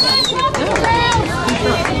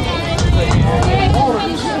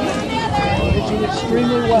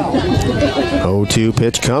 extremely well. 0-2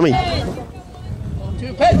 pitch coming.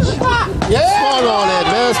 2 pitch. Swung on it,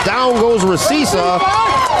 missed. Down goes Racisa.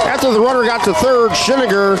 After the runner got to third,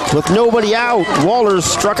 Schiniger with nobody out. Walters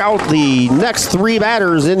struck out the next 3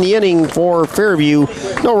 batters in the inning for Fairview.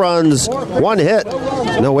 No runs, 1 hit,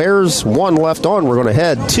 no errors, 1 left on. We're going to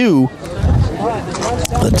head to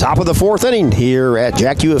the top of the 4th inning here at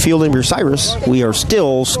Jack Hewitt Field in Bucyrus. We are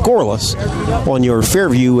still scoreless on your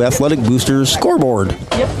Fairview Athletic Boosters scoreboard.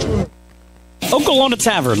 Okolona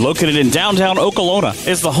Tavern, located in downtown Okolona,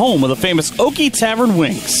 is the home of the famous Okie Tavern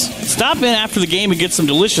wings. Stop in after the game and get some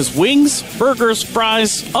delicious wings, burgers,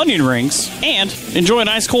 fries, onion rings, and enjoy an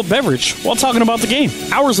ice cold beverage while talking about the game.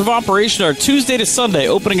 Hours of operation are Tuesday to Sunday,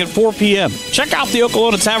 opening at 4 p.m. Check out the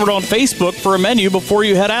Okolona Tavern on Facebook for a menu before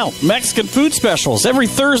you head out. Mexican food specials every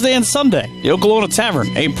Thursday and Sunday. The Okolona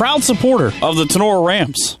Tavern, a proud supporter of the Tenora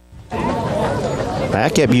Rams.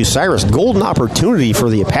 Back at Bucyrus, golden opportunity for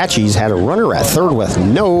the Apaches. Had a runner at third with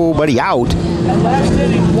nobody out.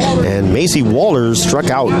 And Macy Walters struck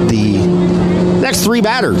out the next 3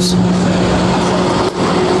 batters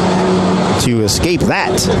to escape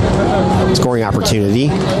that scoring opportunity.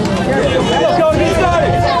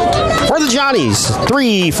 For the Johnnies,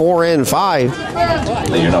 3, 4, and 5.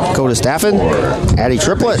 Dakota Staffen, Addie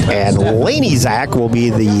Triplett, and Laney Zach will be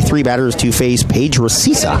the 3 batters to face Paige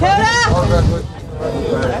Racisa.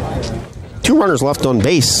 2 runners left on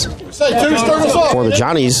base for the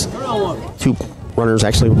Johnnies. 2 runners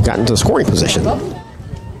actually got into scoring position.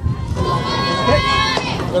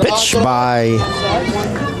 Pitch by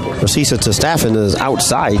Racisa to Staffen is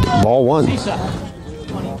outside, ball 1.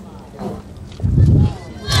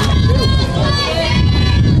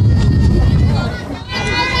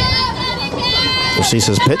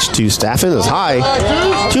 Racisa's pitch to Staffen is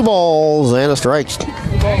high. 2 balls and a strike.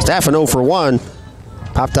 Staffen 0 for 1.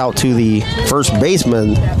 Popped out to the first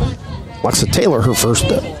baseman, Alexa Taylor, her first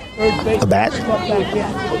at bat.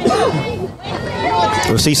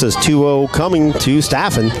 Racisa's 2-0 coming to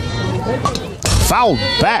Staffen. Fouled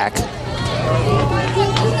back.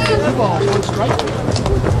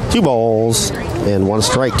 2 balls and 1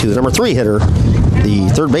 strike to the number 3 hitter,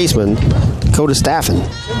 the third baseman, Dakota Staffen.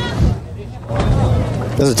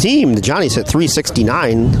 As a team, the Johnnies hit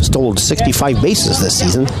 .369, stole 65 bases this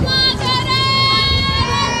season.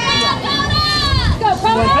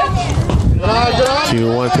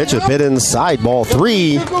 2-1 pitch, a bit inside, ball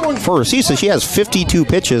 3 for Racisa. She has 52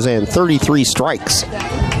 pitches and 33 strikes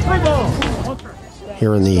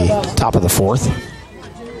here in the top of the 4th.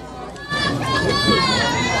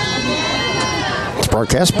 This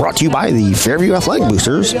broadcast brought to you by the Fairview Athletic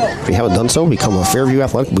Boosters. If you haven't done so, become a Fairview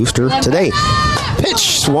Athletic Booster today.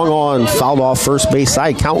 Pitch swung on, fouled off first base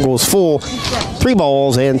side. Count goes full. 3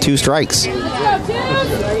 balls and 2 strikes.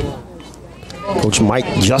 Coach Mike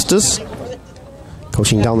Justice,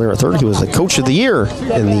 coaching down there at third. He was the coach of the year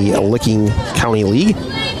in the Licking County League.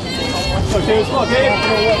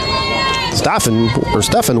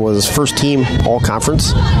 Staffen was first team all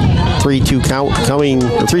conference. 3-2 count coming,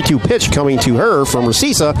 or 3-2 pitch coming to her from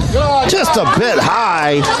Racisa. Just a bit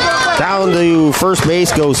high. Down to first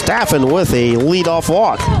base goes Staffen with a leadoff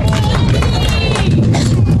walk.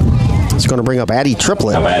 It's going to bring up Addie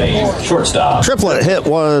Triplett. Addie, shortstop. Triplett hit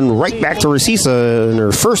one right back to Racisa in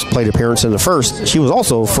her first plate appearance in the first. She was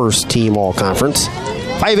also first team all-conference.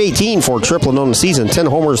 518 for Triplett on the season. 10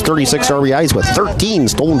 homers, 36 RBIs with 13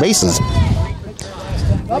 stolen bases.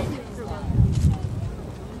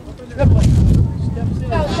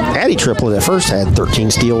 Addie Triplett at first had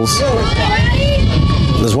 13 steals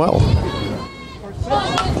as well.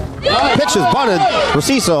 Pitch is bunted.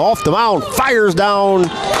 Racisa off the mound, fires down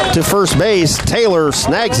to first base. Taylor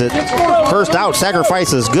snags it. First out,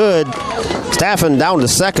 sacrifice is good. Staffen down to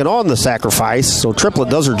second on the sacrifice. So Triplett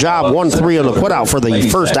does her job. 1-3 on the putout for the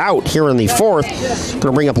first out here in the 4th. Going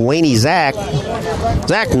to bring up Laney Zach.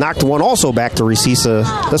 Zach knocked one also back to Racisa.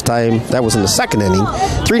 This time, that was in the second inning.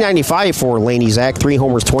 395 for Laney Zach. 3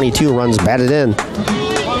 homers, 22 runs batted in.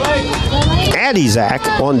 Addie Zach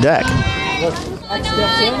on deck.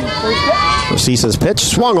 Racisa's pitch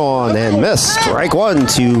swung on and missed. Strike 1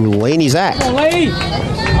 to Laney Zach.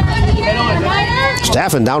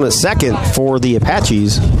 Staffen down at second for the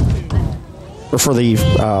Apaches. Or for the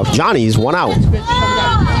Johnnies, 1 out.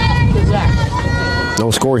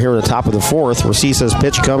 No score here in the top of the 4th. Racisa's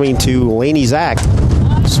pitch coming to Laney Zach.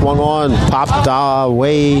 Swung on, popped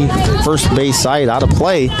away, first base side out of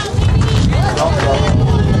play.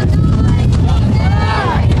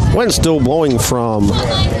 Wind still blowing from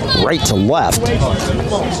right to left.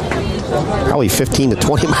 Probably 15 to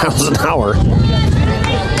 20 miles an hour.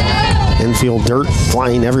 In Field dirt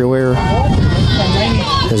flying everywhere.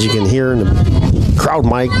 As you can hear in the crowd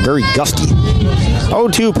mic, very gusty.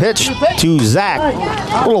 0-2 pitch to Zach.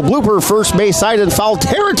 Little blooper first base side in foul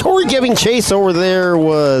territory, giving chase over there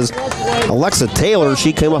was Alexa Taylor.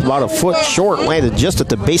 She came up about a foot short, landed just at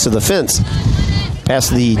the base of the fence,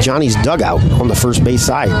 past the Johnny's dugout on the first base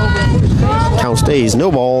side. Count stays 0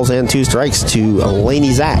 balls and 2 strikes to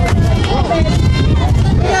Laney Zach.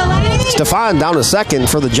 Stefan down to second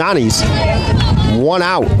for the Johnnies. 1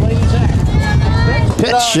 out.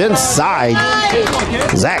 Pitch inside.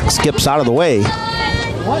 Zach skips out of the way.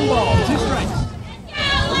 1 ball, 2 strikes.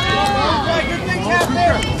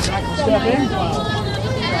 Step in.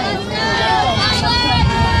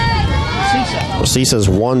 Cisa's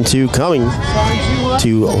 1-2 coming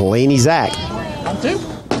to Laney Zach. 1-2.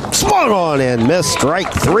 Spun on and missed.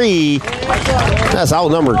 Strike 3. That's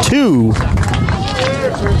out number 2.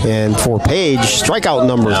 And for Page, strikeout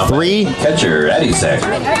number 3. Catcher, Eddie Zach.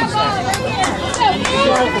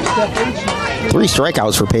 3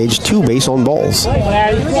 strikeouts for Page, 2 base on balls. 2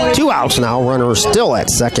 outs now. Runner still at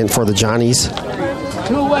second for the Johnnies. 2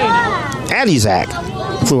 away now. Addie Zach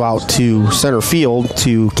flew out to center field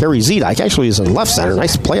to Kerry Zedike. Actually, is in left center.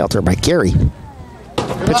 Nice play out there by Kerry.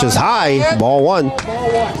 Pitch is high. Ball 1.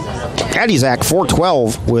 Addie Zach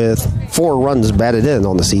 4-12 with 4 runs batted in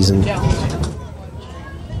on the season.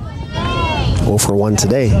 0 for 1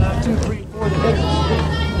 today.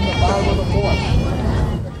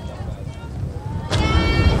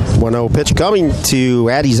 1-0 pitch coming to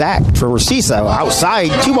Addie Zach from Cisa.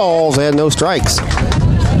 Outside, 2 balls and no strikes. 2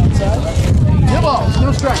 balls,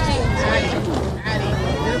 no strikes.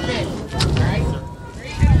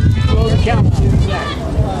 Throw the count to Zach.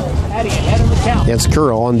 Addie ahead of the count. It's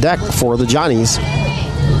Curl on deck for the Johnnies.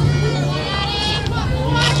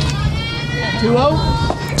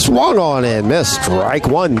 2-0. Swung on and missed. Strike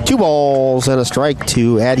 1. 2 balls and a strike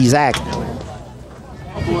to Addie Zach.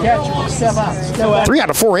 Catcher, step out. 3 out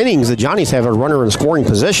of 4 innings, the Johnnies have a runner in scoring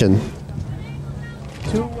position.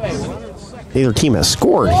 2 away. Neither team has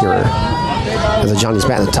scored here as the Johnnies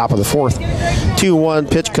bat at the top of the 4th. 2-1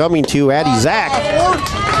 pitch coming to Addie Zach.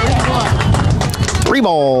 3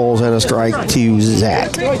 balls and a strike to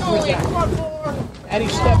Zach. Addie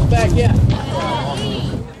steps back in.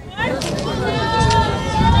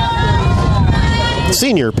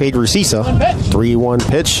 Senior Pedro Cisa. 3-1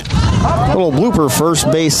 pitch. Little blooper first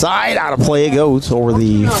base side. Out of play it goes over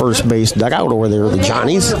the first base dugout over there, the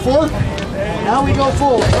Johnnies. Now we go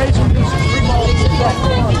full. 3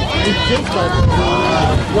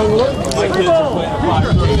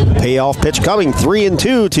 balls. Payoff pitch coming.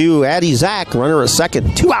 3-2 to Addie Zach. Runner at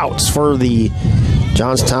second. 2 outs for the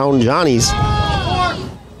Johnstown Johnnies.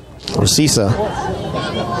 Cisa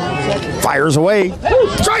fires away.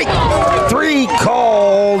 Strike 3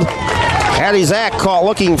 called. Addie Zach caught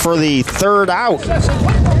looking for the 3rd out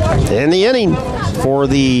in the inning for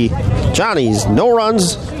the Johnnies. No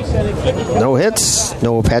runs, no hits,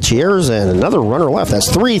 no Apache errors, and another runner left. That's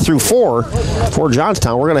 3 through 4 for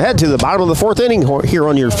Johnstown. We're going to head to the bottom of the 4th inning here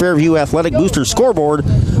on your Fairview Athletic Booster scoreboard.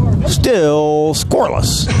 Still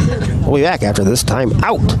scoreless. We'll be back after this time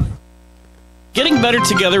out. Getting better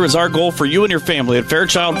together is our goal for you and your family at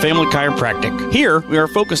Fairchild Family Chiropractic. Here, we are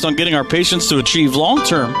focused on getting our patients to achieve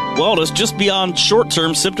long-term wellness just beyond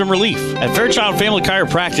short-term symptom relief. At Fairchild Family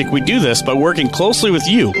Chiropractic, we do this by working closely with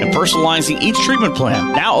you and personalizing each treatment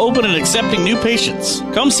plan. Now open and accepting new patients.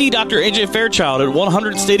 Come see Dr. AJ Fairchild at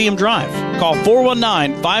 100 Stadium Drive. Call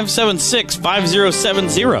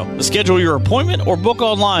 419-576-5070 to schedule your appointment or book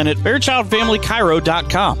online at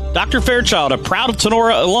FairchildFamilyChiro.com. Dr. Fairchild, a proud of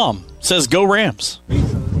Tenora alum, says go Rams.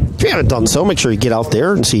 If you haven't done so, make sure you get out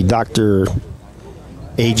there and see Dr.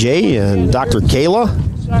 AJ and Dr. Kayla.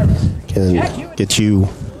 Can get you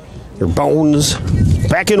your bones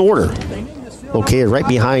back in order. Located right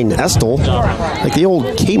behind Estill, like the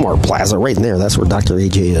old Kmart Plaza right in there. That's where Dr.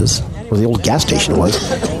 AJ is, where the old gas station was,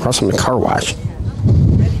 across from the car wash.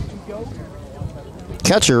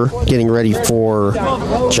 Catcher getting ready for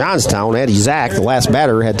Johnstown, Addie Zach, the last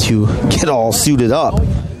batter, had to get all suited up.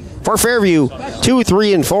 For Fairview, 2,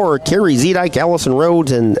 3, and 4, Kerry Zedike, Allison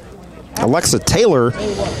Rhodes, and Alexa Taylor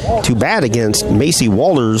to bat against Macy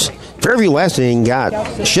Walters. Fairview last inning got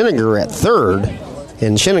Schinninger at 3rd,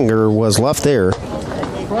 and Schinninger was left there.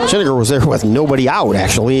 Schinninger was there with nobody out,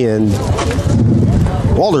 actually, and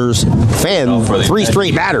Walters fanned 3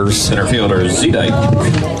 straight batters Center fielder Zedike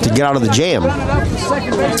to get out of the jam.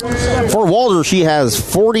 For Walters, she has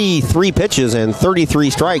 43 pitches and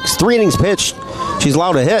 33 strikes. 3 innings pitched. She's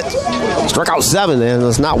allowed a hit. Struck out 7 and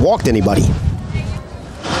has not walked anybody.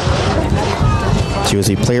 She was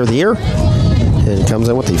a player of the year and comes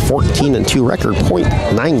in with a 14-2 record,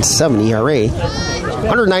 .97 ERA.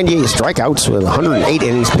 198 strikeouts with 108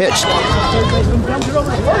 innings pitched.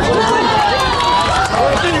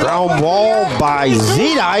 Ground ball by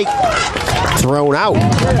Zedike, thrown out.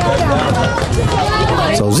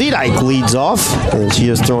 So Zedike leads off, and she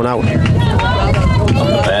is thrown out.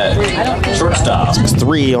 Shortstop.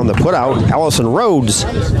 6-3 on the putout. Allison Rhodes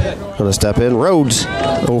going to step in. Rhodes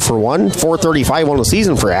 0 for 1, 435 on the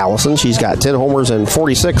season for Allison. She's got 10 homers and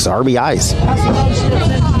 46 RBIs.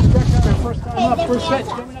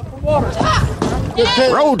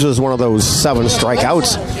 Rhodes is one of those 7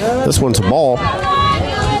 strikeouts. This one's a ball. I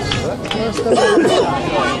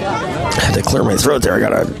had to clear my throat there. I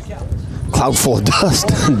got a cloud full of dust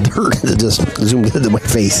and dirt that just zoomed into my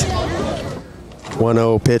face.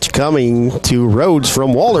 1-0 pitch coming to Rhodes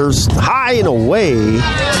from Walters. High and away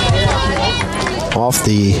off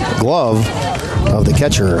the glove of the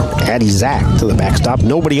catcher, Addie Zach, to the backstop.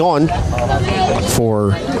 Nobody on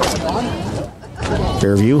for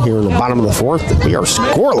Fairview here in the bottom of the 4th. We are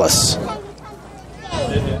scoreless.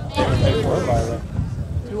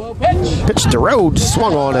 Pitch to Rhodes,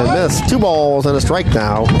 swung on and missed. 2 balls and a strike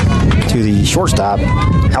now to the shortstop,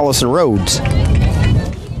 Allison Rhodes.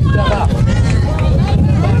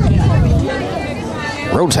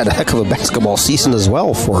 Rhodes had a heck of a basketball season as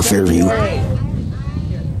well for Fairview.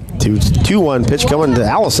 2-1 pitch coming to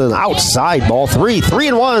Allison, outside, ball 3,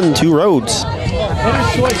 3-1 to Rhodes. 3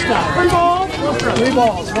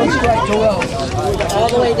 balls, 1 strike to Rhodes. All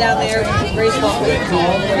the way down there, baseball, all the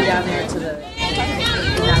way down there to the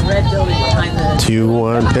that red building behind the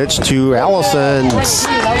 2-1 pitch to Allison.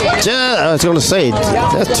 I was going to say,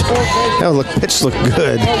 that pitch looked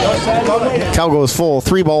good. Cow goes full,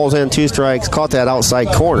 3 balls and 2 strikes. Caught that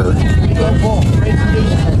outside corner.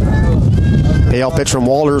 Payoff pitch from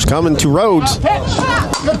Walters coming to Rhodes.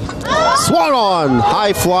 Swung on,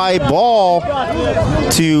 high fly ball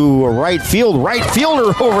to right field. Right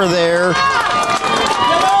fielder over there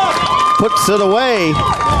puts it away.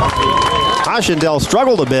 Ashendale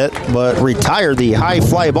struggled a bit, but retired the high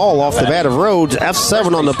fly ball off the bat of Rhodes.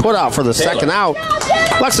 F7 on the putout for the second out.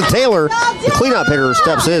 Alexa Taylor, the cleanup hitter,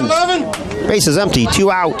 steps in. Base is empty,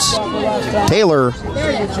 2 outs. Taylor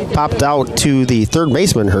popped out to the third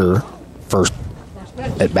baseman, her first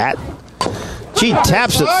at bat. She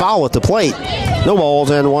taps it foul at the plate. No balls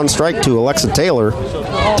and 1 strike to Alexa Taylor.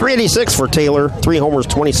 386 for Taylor. 3 homers,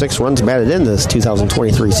 26 runs batted in this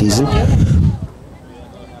 2023 season.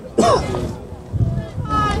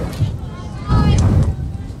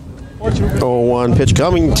 0-1 pitch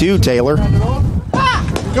coming to Taylor.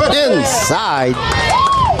 Inside.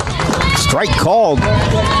 Strike called.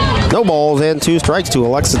 No balls and 2 strikes to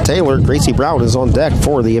Alexa Taylor. Gracie Brown is on deck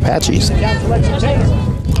for the Apaches.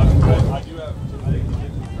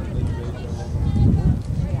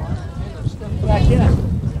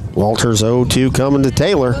 Walters 0-2 coming to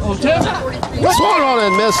Taylor. Swung on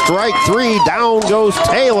and missed. Strike 3. Down goes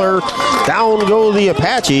Taylor. Down go the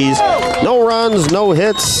Apaches. No runs, no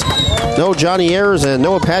hits, no Johnny Ayers, and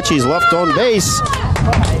no Apaches left on base.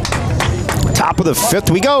 Top of the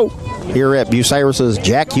 5th we go here at Bucyrus's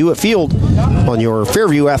Jack Hewitt Field on your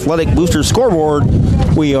Fairview Athletic Booster scoreboard.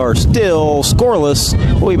 We are still scoreless.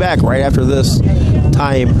 We'll be back right after this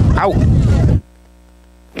time out.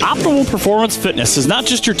 Optimal Performance Fitness is not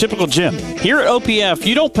just your typical gym. Here at OPF,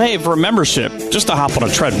 you don't pay for a membership just to hop on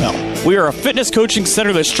a treadmill. We are a fitness coaching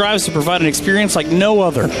center that strives to provide an experience like no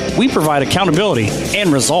other. We provide accountability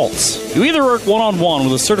and results. You either work one-on-one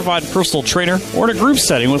with a certified personal trainer or in a group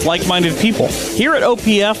setting with like-minded people. Here at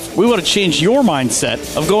OPF, we want to change your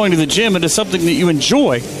mindset of going to the gym into something that you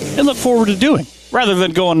enjoy and look forward to doing, rather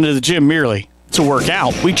than going to the gym merely to work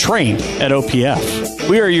out. We train at OPF.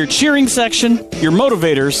 We are your cheering section, your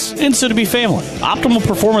motivators, and soon-to-be family. Optimal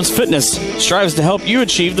Performance Fitness strives to help you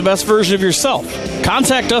achieve the best version of yourself.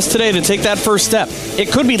 Contact us today to take that first step.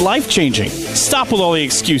 It could be life-changing. Stop with all the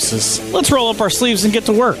excuses. Let's roll up our sleeves and get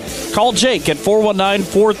to work. Call Jake at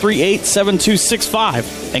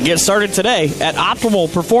 419-438-7265 and get started today at Optimal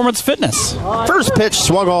Performance Fitness. First pitch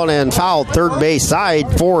swung on and fouled third base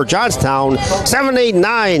side for Johnstown.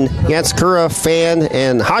 7-8-9 against Kura, Fan,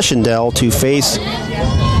 and Ashendale to face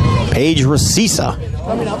Paige Rasisa.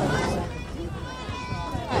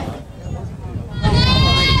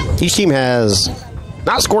 Each team has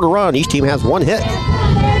not scored a run. Each team has 1 hit.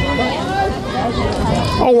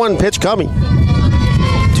 0-1 pitch coming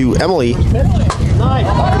to Emily.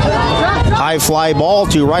 High fly ball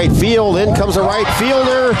to right field. In comes the right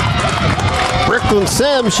fielder. Brooklyn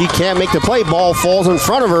Sims, she can't make the play. Ball falls in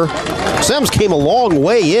front of her. Sims came a long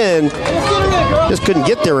way in. Just couldn't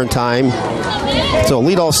get there in time. So a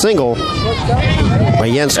leadoff single by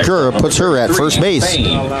Jens Kerr puts her at first base.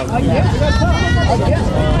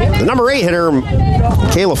 The number 8 hitter,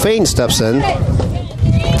 Kayla Fain, steps in.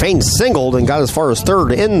 Fain singled and got as far as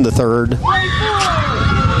third in the third.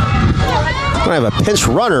 Going to have a pinch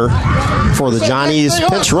runner for the Johnnies.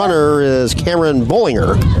 Pinch runner is Cameron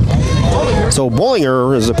Bollinger. So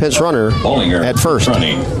Bollinger is a pinch runner at first.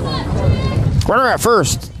 Runner at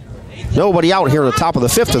first. Nobody out here at the top of the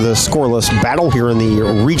fifth of this scoreless battle here in the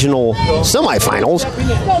regional semifinals.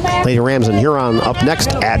 Lady Rams and Huron up next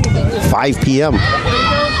at 5 p.m.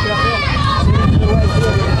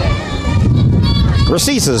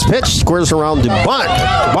 Racisa's pitch squares around to bunt.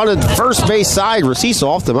 Bunted first base side. Racisa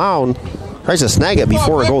off the mound. Tries to snag it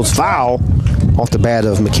before it goes foul off the bat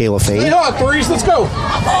of Michaela Fain. Let's go.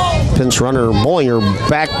 Pinch runner Bollinger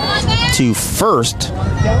back to first.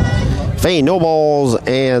 Fain, no balls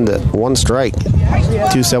and 1 strike.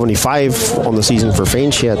 275 on the season for Fain.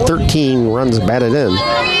 She had 13 runs batted in.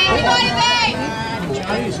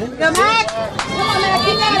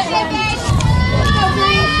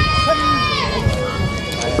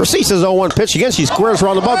 Racisa's 0-1 pitch again. She squares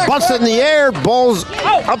around the butt, butts it in the air. Ball's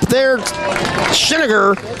up there.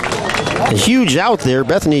 Schinniger, a huge out there.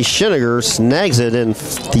 Bethany Schinniger snags it in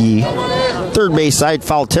the third base side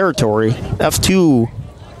foul territory. F2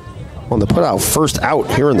 on the putout, first out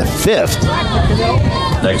here in the fifth.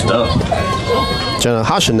 Next up, Jenna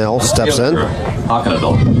Hochenel steps in.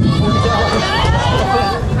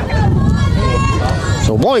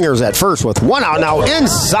 So Bollinger's at first with 1 out. Now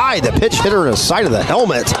inside, the pitch hit her in the side of the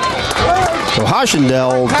helmet. So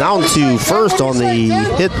Hochendell down to first on the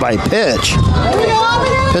hit by pitch.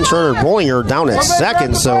 Pinch runner Bollinger down at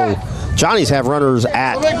second. So Johnnies have runners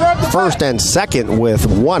at first and second with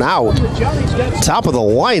 1 out. Top of the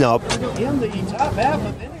lineup.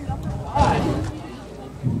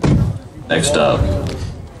 Next up,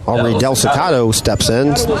 Aubrey Del Cicato steps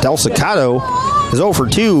in. Del Cicato is 0 for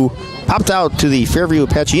 2. Popped out to the Fairview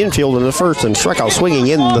Apache infield in the first and struck out swinging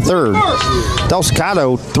in the third. Del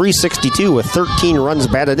Cicato, 362 with 13 runs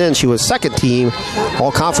batted in. She was second team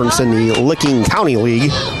all-conference in the Licking County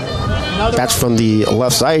League. That's from the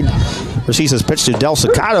left side. Racisa's pitch to Del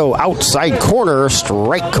Cicato, outside corner,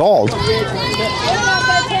 strike called.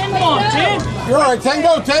 You're all right, 10,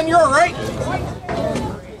 go, 10, you're all right.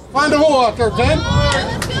 Find a hole out there, 10.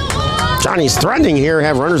 Johnny's threatening here,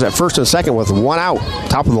 have runners at first and second with 1 out.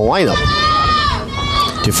 Top of the lineup.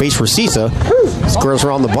 To face Racisa. Squares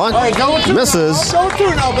around the bunt. Misses.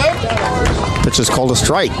 Pitch is called a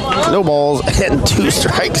strike. No balls and 2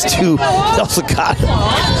 strikes to Del Cicato.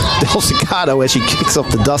 Del Cicato, as she kicks up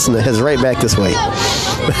the dust and heads right back this way.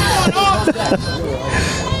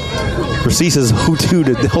 Racisa's 0-2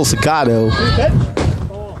 to Del Cicato.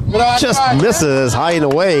 Just misses high and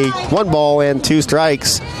away. 1 ball and 2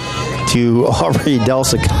 strikes to Aubrey Del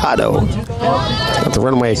Cicato. Got to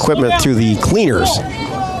run my equipment through the cleaners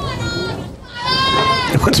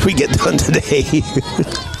once we get done today.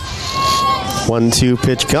 1-2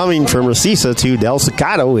 pitch coming from Racisa to Del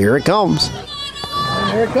Cicato. Here it comes.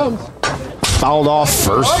 Here it comes. Fouled off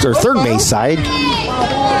first or third base side.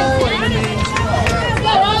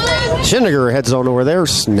 Schinniger heads on over there,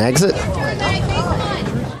 snags it.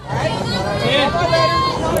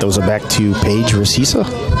 Throws it back to Paige Racisa.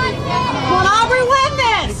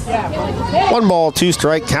 1 ball, 2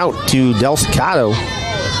 strike count to Del Cicato.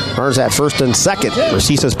 Runners at first and second.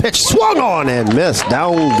 Racisa's pitch swung on and missed.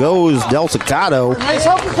 Down goes Del Cicato.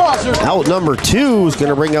 Out number 2 is going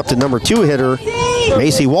to bring up the number 2 hitter,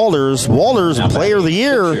 Macy Walters. Walters, player of the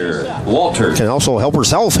year. Walter Can also help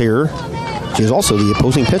herself here. She's also the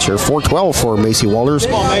opposing pitcher. 412 for Macy Walters.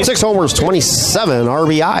 6 homers, 27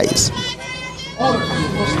 RBIs.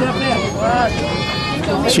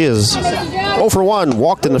 She is 0 for 1,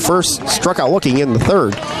 walked in the first, struck out looking in the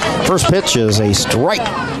third. First pitch is a strike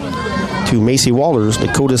to Macy Walters.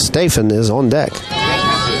 Dakota Stafen is on deck.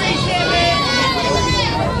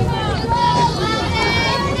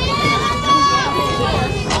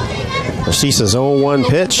 Racisa's 0-1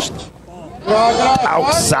 pitch.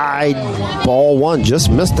 Outside, ball 1, just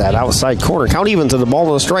missed that outside corner. Count even to the ball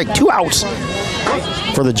and the strike. 2 outs.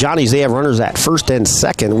 For the Johnnies, they have runners at first and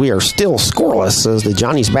second. We are still scoreless as the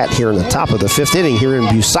Johnnies bat here in the top of the 5th inning here in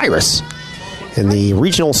Bucyrus in the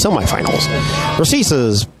regional semifinals.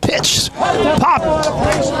 Racisa's pitch, pop,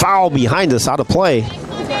 foul behind us, out of play.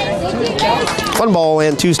 1 ball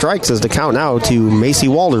and 2 strikes is the count now to Macy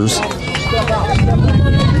Walters.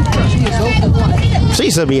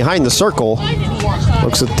 Racisa behind the circle,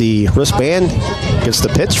 looks at the wristband, gets the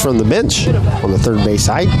pitch from the bench on the third base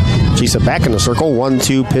side. Racisa back in the circle,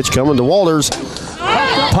 1-2 pitch coming to Walters.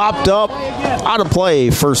 Popped up, Out of play,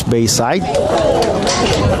 first base side.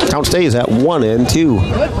 Count stays at 1-2.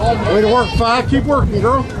 Way to work, 5. Keep working,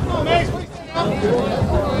 girl.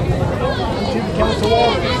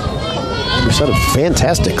 We set a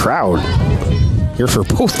fantastic crowd here for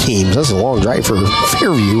both teams. That's a long drive for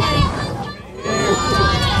Fairview.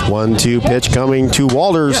 1-2 pitch coming to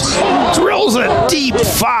Walters. Drills a deep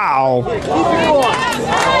foul.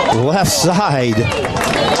 Left side.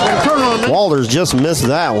 Walters just missed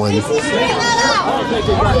that one.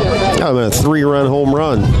 That would have been a 3-run home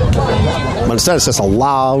run. But instead it's just a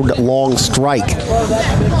loud, long strike.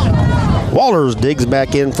 Walters digs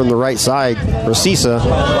back in from the right side. Racisa,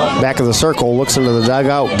 back of the circle, looks into the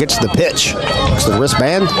dugout, gets the pitch. Looks the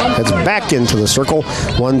wristband, heads back into the circle.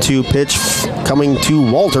 1-2 pitch coming to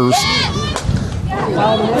Walters.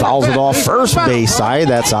 Fouls it off first base side.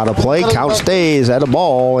 That's out of play. Count stays at a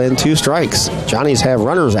ball and 2 strikes. Johnnies have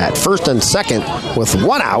runners at first and second with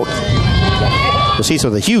 1 out. Racisa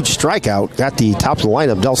with a huge strikeout. Got the top of the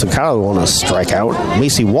lineup. Delson Cotto on a strikeout.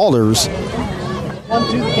 Macy Walters.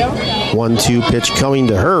 1-2 pitch coming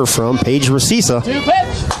to her from Paige Racisa.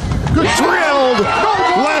 Drilled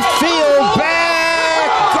left field, back,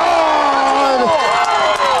 gone.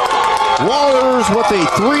 Walters with a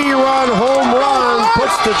 3-run home run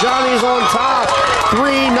puts the Johnnies on top,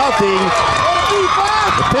 3-0.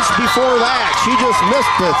 The pitch before that, she just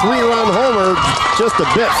missed the 3-run homer, just a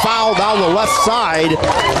bit foul down the left side,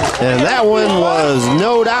 and that one was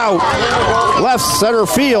no doubt left center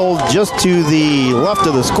field, just to the left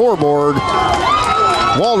of the scoreboard.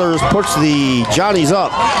 Walters puts the Johnnies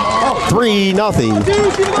up 3-0.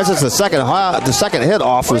 That's just the second hit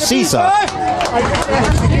off Racisa.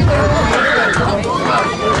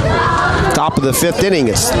 Top of the 5th inning,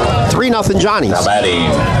 it's 3-0 Johnnies.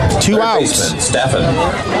 2 outs.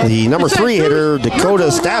 The number 3 hitter,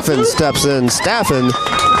 Dakota Staffen, steps in. Staffen,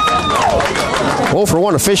 0 for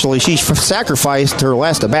 1 officially. She sacrificed her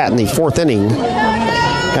last at bat in the 4th inning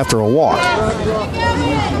after a walk.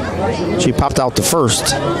 She popped out the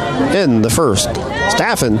first in the first.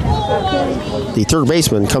 Staffen, the third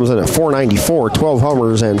baseman, comes in at .494, 12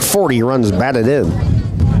 homers, and 40 runs batted in.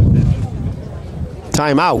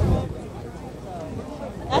 Timeout.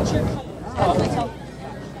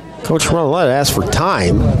 Coach Ronaletta asked for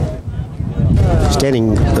time.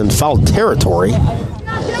 Standing in foul territory.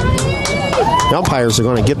 The umpires are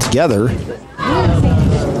going to get together.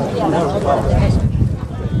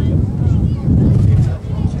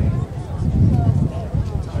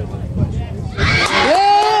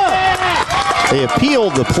 They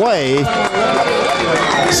appealed the play.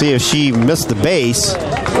 See if she missed the base.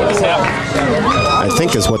 I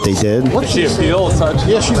think is what they did. Did she appeal?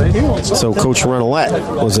 Yeah, she's appealing. So Coach Renolette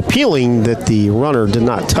was appealing that the runner did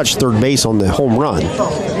not touch third base on the home run.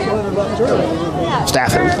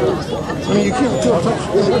 Staffen.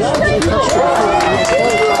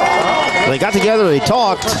 They got together, they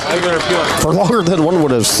talked for longer than one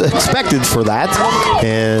would have expected for that,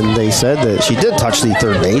 and they said that she did touch the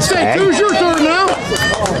third base. Hey, who's your third now?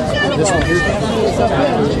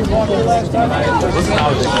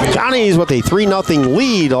 Johnny's with a 3-0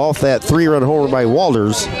 lead off that 3-run homer by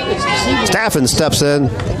Walters. Staffen steps in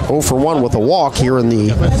 0 for 1 with a walk here in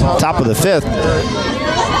the top of the 5th.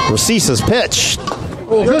 Racisa's pitch.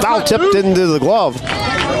 Foul tipped into the glove.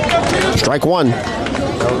 Strike 1.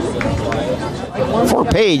 For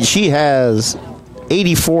Paige, she has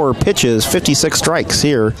 84 pitches, 56 strikes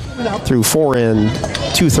here through 4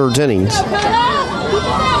 2/3 innings.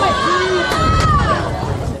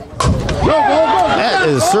 That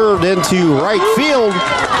is served into right field.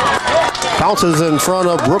 Bounces in front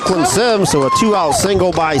of Brooklyn Sims, so a 2-out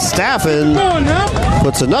single by Staffen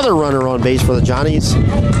puts another runner on base for the Johnnies.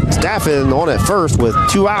 Staffen on at first with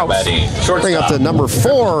 2 outs. Bring up the number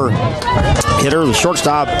 4 hitter, the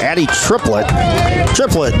shortstop, Addie Triplett.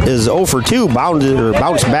 Triplett is 0 for 2,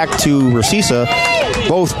 bounced back to Racisa,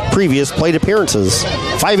 both previous plate appearances.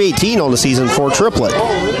 .518 on the season for Triplett.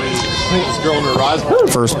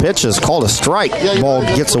 First pitch is called a strike. Ball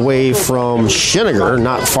gets away from Schiniger,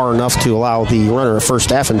 not far enough to allow the runner at first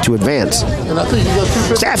Staffen to advance.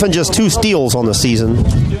 Staffen just 2 steals on the season.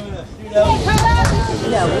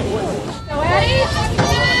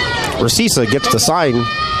 Racisa gets the sign.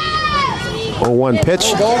 0-1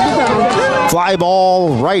 pitch. Fly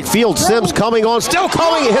ball, right field. Sims coming on, still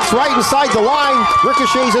coming. It hits right inside the line.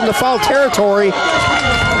 Ricochets into foul territory.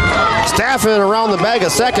 Staffen around the bag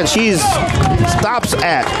of second. She stops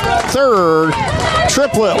at third.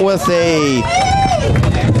 Triplett with a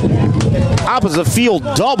opposite field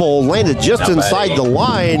double. Landed just inside the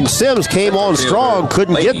line. Sims came on strong.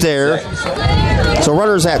 Couldn't get there. So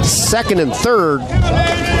runners at second and third.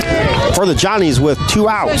 for the Johnnies with 2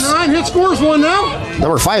 outs. 9 hit scores 1 now.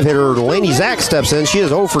 Number 5 hitter Lainey Zach steps in. She is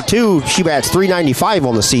 0 for 2. She bats .395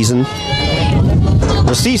 on the season.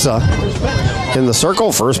 Racisa in the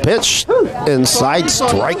circle. First pitch inside,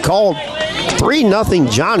 strike called.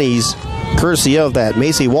 3-0 Johnnies, courtesy of that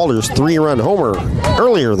Macy Walters 3-run homer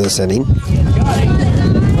earlier this inning.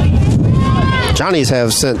 Johnnies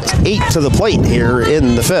have sent 8 to the plate here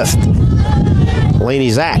in the 5th. Lainey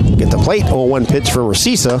Zach at the plate. 0-1 pitch from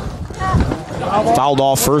Racisa. Fouled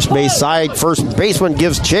off first base side. First baseman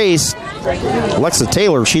gives chase. Alexa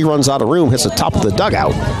Taylor, she runs out of room, hits the top of the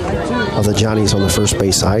dugout of the Johnnies on the first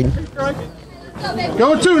base side.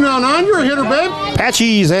 Go 2 now, 9. You're a hitter, babe.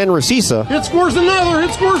 Patchies and Racisa Hit scores another.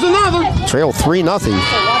 Hit scores another. trail 3-0.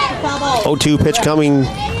 0-2 pitch coming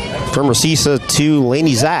from Racisa to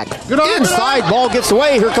Lainey Zach. Inside, ball gets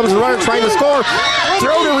away. Here comes the runner trying to score.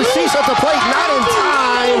 Throw to Racisa at the plate, not in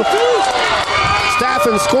time.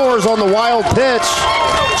 Staffen scores on the wild pitch.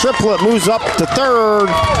 Triplett moves up to third.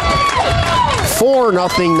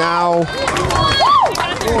 4-0 now.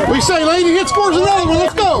 We say, lady, hit scores another one.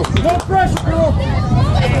 Let's go. No pressure, girl.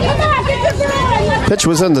 Pitch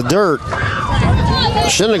was in the dirt.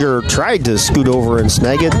 Schinniger tried to scoot over and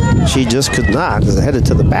snag it. She just could not as it headed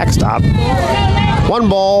to the backstop. 1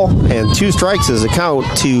 ball and 2 strikes is the count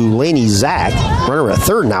to Lainey Zach. Runner at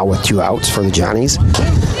third now with 2 outs for the Johnnies.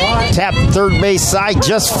 Tap third base side,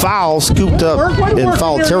 just foul, scooped up in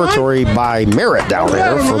foul territory by Merritt down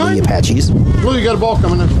there for the Apaches. Well, you got a ball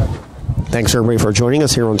coming in. Thanks everybody for joining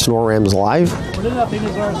us here on Sonora Rams Live. 1-0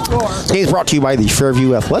 is our score. Today's brought to you by the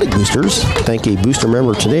Fairview Athletic Boosters. Thank a booster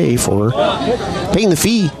member today for paying the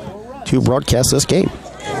fee to broadcast this game.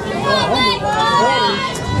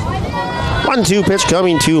 1-2 pitch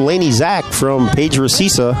coming to Lainey Zach from Paige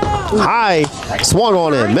Racisa. High, swung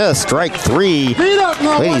on and missed. Strike 3.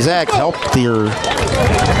 Lainey Zach helped their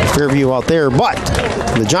Fairview out there, but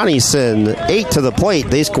the Johnnies send 8 to the plate.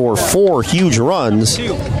 They score 4 huge runs.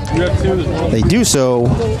 They do so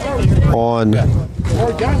on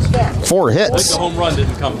 4 hits. Home run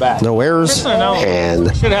didn't come back. No errors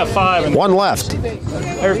and Should have 5. 1 left.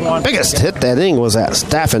 There's one. Biggest hit that inning was that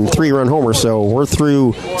Staffen 3-run homer, so we're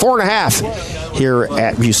through 4.5 here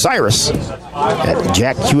at Bucyrus at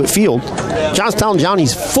Jack Hewitt Field. Johnstown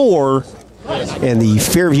Johnnies 4 and the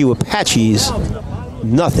Fairview Apaches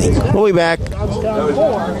nothing. We'll be back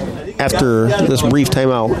after this brief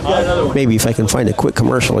timeout. Maybe if I can find a quick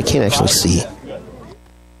commercial. I can't actually see.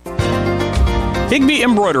 Higbee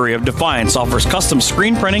Embroidery of Defiance offers custom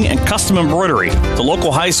screen printing and custom embroidery to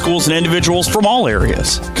local high schools and individuals from all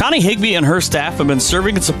areas. Connie Higbee and her staff have been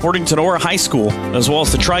serving and supporting Tenora High School, as well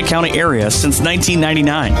as the Tri-County area, since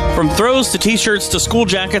 1999. From throws to t-shirts to school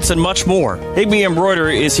jackets and much more, Higbee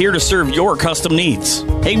Embroidery is here to serve your custom needs.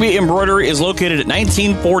 Higbee Embroidery is located at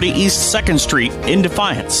 1940 East 2nd Street in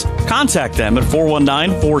Defiance. Contact them at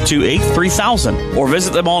 419-428-3000 or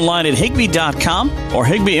visit them online at higbee.com or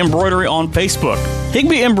Higbee Embroidery on Facebook.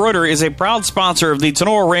 Higbee Embroidery is a proud sponsor of the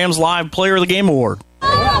Tenora Rams Live Player of the Game Award.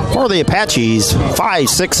 For the Apaches, 5,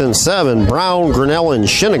 6, and 7, Brown, Grinnell, and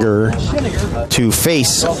Schinniger to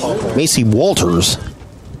face Macy Walters.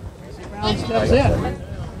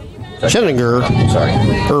 Schinniger,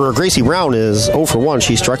 or Gracie Brown is 0 for 1.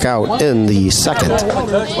 She struck out in the second.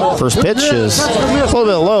 First pitch is a little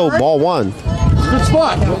bit low, ball 1. Good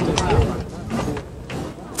spot.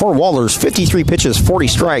 For Walters, 53 pitches, 40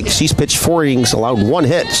 strikes. She's pitched 4 innings, allowed 1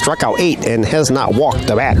 hit, struck out 8, and has not walked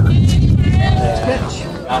the batter.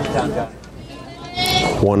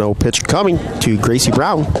 1-0 pitch coming to Gracie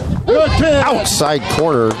Brown. Good pitch. Outside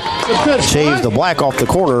corner. Shaves the black off the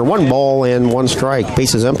corner. 1 ball and 1 strike.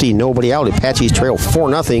 Bases empty, nobody out. Apaches trail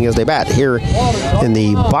 4-0 as they bat here in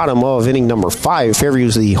the bottom of inning number 5.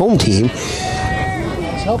 Fairview's the home team.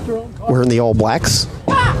 We're in the All Blacks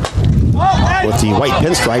with the white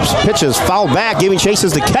pinstripes. Pitches fouled back, giving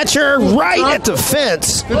chases the catcher right at the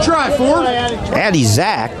fence. Good try, Ford. Addie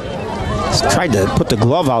Zach tried to put the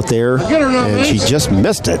glove out there, and she just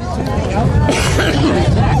missed it.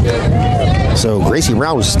 So Gracie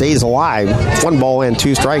Brown stays alive. 1 ball and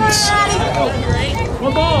 2 strikes.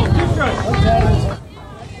 1 ball, 2 strikes.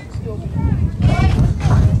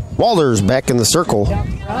 Walters back in the circle.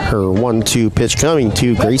 Her 1-2 pitch coming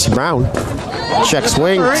to Gracie Brown. Check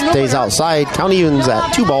swing, stays outside. Count evens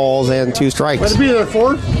at 2 balls and 2 strikes. Better be there,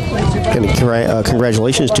 Ford. And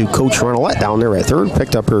congratulations to Coach Ronalette down there at third.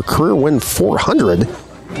 Picked up her career win 400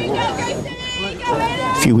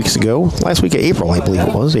 a few weeks ago. Last week of April, I believe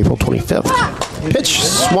it was, April 25th. Pitch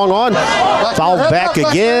swung on, fouled back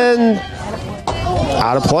again.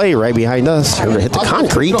 Out of play right behind us. Here to hit the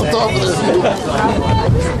concrete.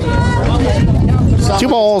 2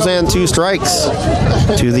 balls and 2 strikes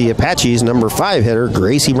to the Apaches' number 5 hitter,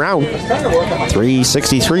 Gracie Brown.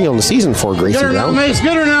 363 on the season for Gracie Get her now, Brown. Mace.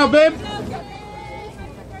 Get her now, babe.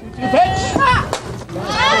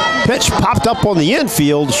 Pitch popped up on the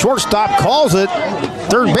infield. Shortstop calls it.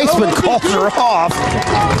 Third baseman calls her off.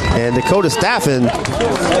 And Dakota Staffen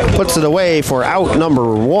puts it away for out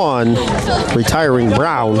number 1, retiring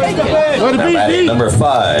Brown. Now batting number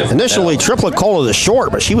 5. Initially, triplet call to the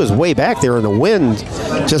short, but she was way back there in the wind,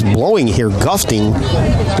 just blowing here, gusting.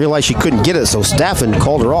 Realized she couldn't get it, so Staffen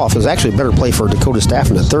called her off. It was actually a better play for Dakota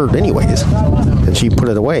Staffen at third anyways. And she put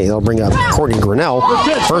it away. They'll bring up Courtney Grinnell.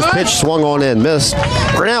 First pitch swung on and missed.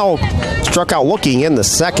 Grinnell struck out looking in the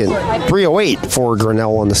second. 308 for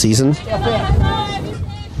Grinnell on the season.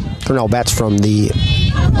 Grinnell bats from the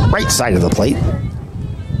right side of the plate.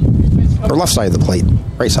 Or left side of the plate.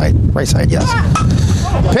 Right side, yes.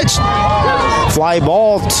 Pitch. Fly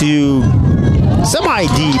ball to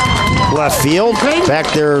semi-deep left field.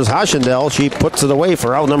 Back there's Hoschendel. She puts it away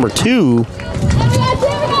for out number 2.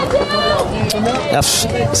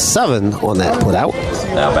 F7 on that put out.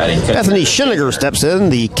 Now batting Bethany Schinniger steps in,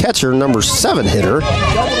 the catcher, number 7 hitter.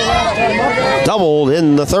 Doubled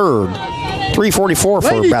in the third. 344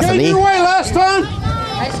 for Bethany. Came your way last time.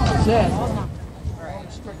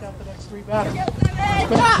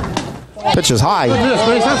 Pitch is high. Yes,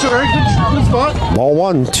 Mace. That's all right. Good spot. Ball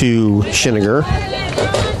 1 to Schinniger.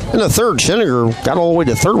 In the third, Schinniger got all the way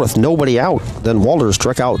to third with nobody out. Then Walters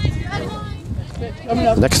struck out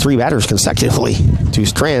the next 3 batters consecutively to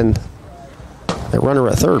strand that runner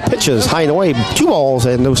at third. Pitches high and away. 2 balls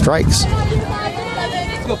and no strikes.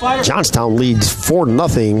 Johnstown leads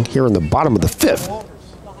 4-0 here in the bottom of the 5th.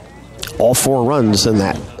 All 4 runs in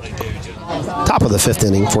that top of the 5th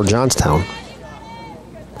inning for Johnstown.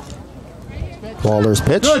 Walters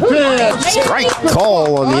pitch. Strike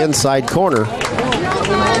call on the inside corner.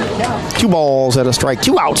 2 balls and a strike.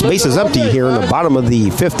 2 outs. Bases empty here in the bottom of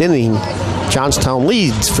the 5th inning. Johnstown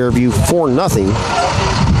leads Fairview 4-0.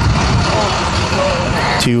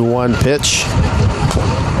 2-1 pitch.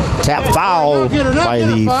 Tap foul by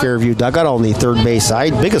the Fairview dugout on the third base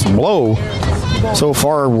side. Biggest blow so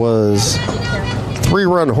far was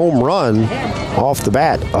 3-run home run off the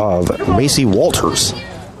bat of Macy Walters.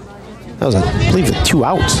 That was, I believe, 2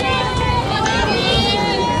 outs.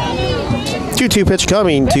 2-2 pitch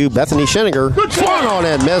coming to Bethany Schinniger. Swung on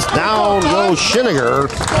and missed. Down goes Schinniger.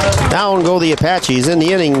 Down go the Apaches in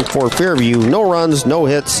the inning for Fairview. No runs, no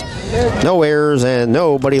hits, no errors, and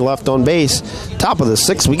nobody left on base. Top of the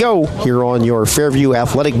 6th we go here on your Fairview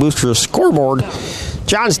Athletic Boosters scoreboard.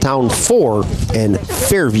 Johnstown 4 and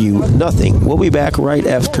Fairview 0. We'll be back right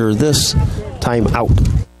after this time out.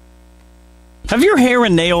 Have your hair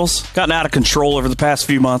and nails gotten out of control over the past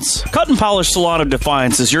few months? Cut and Polish Salon of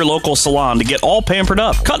Defiance is your local salon to get all pampered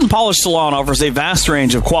up. Cut and Polish Salon offers a vast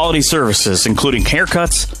range of quality services, including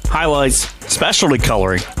haircuts, highlights, specialty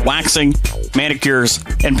coloring, waxing, manicures,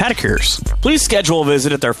 and pedicures. Please schedule a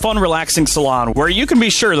visit at their fun, relaxing salon where you can be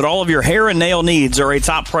sure that all of your hair and nail needs are a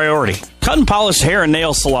top priority. Cut and Polish Hair and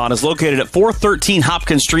Nail Salon is located at 413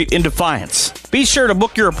 Hopkins Street in Defiance. Be sure to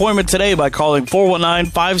book your appointment today by calling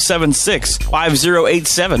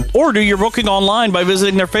 419-576-5087 or do your booking online by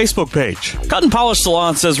visiting their Facebook page. Cut and Polish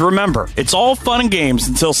Salon says, remember, it's all fun and games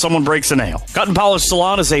until someone breaks a nail. Cut and Polish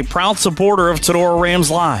Salon is a proud supporter of Tenora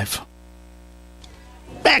Rams Live.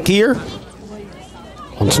 Back here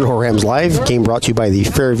on Tenora Rams Live, game brought to you by the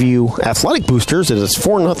Fairview Athletic Boosters. It is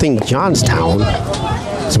 4-0 Johnstown.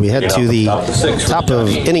 So we head to the top of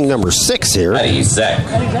inning number 6 here. 6,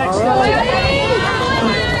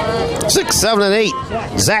 7, and 8.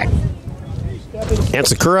 Zach,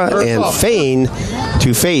 Ansakura, and Fain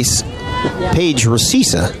to face Paige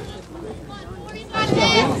Racisa.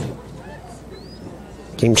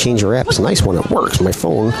 Game Changer app's a nice one. It works. My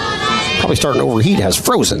phone probably starting to overheat, has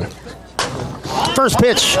frozen. First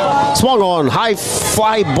pitch, swung on, high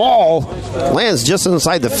fly ball, lands just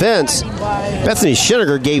inside the fence. Bethany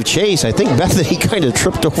Schinniger gave chase. I think Bethany kind of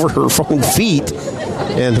tripped over her own feet,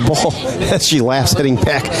 and the ball, as she laughs heading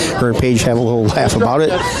back, her and Paige have a little laugh about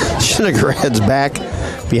it. Schinniger heads back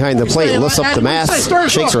behind the plate, lifts up the mask,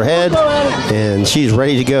 shakes her head, and she's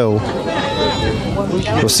ready to go.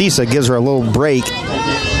 Rosisa gives her a little break.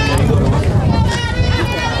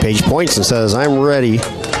 Paige points and says, I'm ready.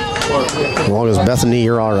 As long as Bethany,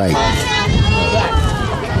 you're all right.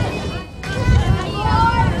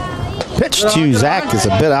 Pitch to Zach is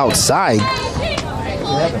a bit outside.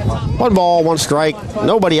 1 ball, 1 strike.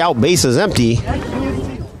 Nobody out, bases empty.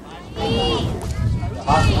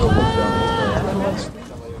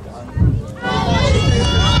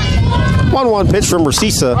 1-1 pitch from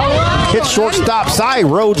Racisa. Hit shortstop side.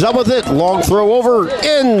 Rhodes up with it. Long throw over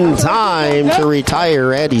in time to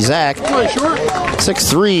retire Andy Zach.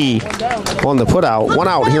 6-3 on the putout. 1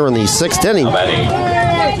 out here in the 6th inning.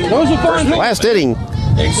 Last inning,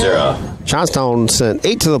 Johnstown sent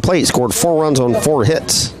 8 to the plate, scored 4 runs on 4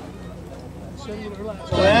 hits.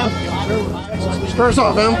 Start us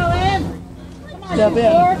off, man. Step in.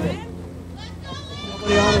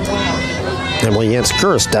 Emily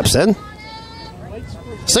Yanskura steps in.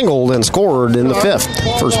 Singled and scored in the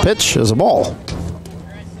 5th. First pitch is a ball.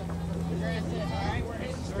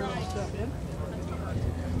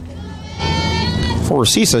 For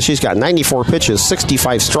Racisa, she's got 94 pitches,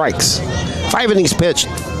 65 strikes. 5 innings pitched,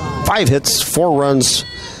 5 hits, 4 runs,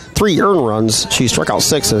 3 earned runs. She struck out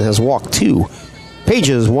 6 and has walked 2.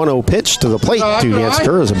 Page's 1-0 pitch to the plate to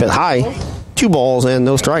Yansker is a bit high. 2 balls and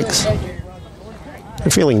no strikes. I'm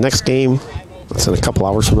feeling next game, that's in a couple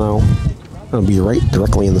hours from now, it'll be right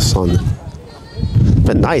directly in the sun.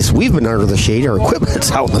 Been nice. We've been under the shade. Our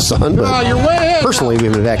equipment's out in the sun, but personally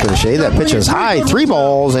we've been back in the shade. That pitch is high. 3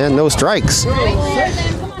 balls and no strikes. To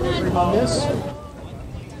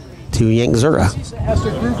Yankzura.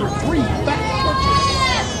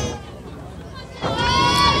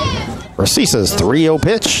 Racisa's 3-0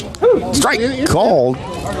 pitch. Strike called.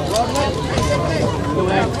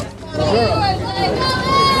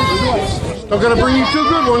 Still gonna bring you 2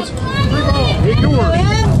 good ones.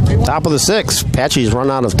 Top of the 6th. Apaches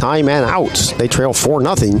run out of time and outs. They trail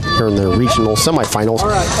 4-0 here in the regional semifinals.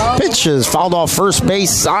 Pitch is fouled off first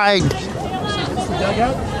base side.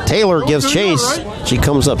 Taylor gives chase. She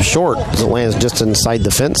comes up short as it lands just inside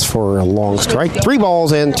the fence for a long strike. 3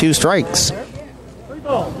 balls and 2 strikes.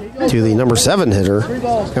 To the number 7 hitter,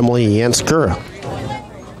 Emily Yanskura.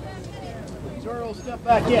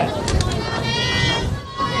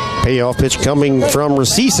 Payoff pitch coming from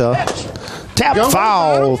Racisa. Tap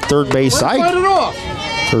foul, third base side.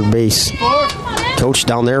 Third base coach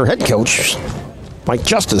down there, head coach Mike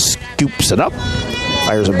Justice scoops it up,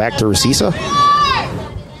 fires it back to Racisa.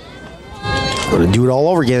 Going to do it all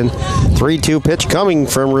over again. 3-2 pitch coming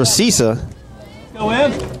from Racisa. Go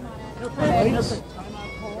in.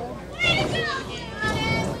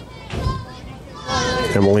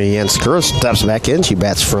 Emily Yanskura steps back in. She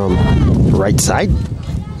bats from the right side.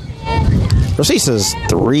 Racisa's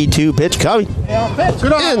 3-2 pitch coming.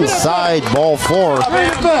 Inside, ball 4.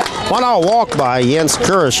 1 out walk by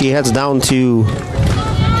Yanskura. She heads down to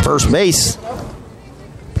first base.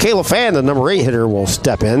 Kayla Fan, the number 8 hitter, will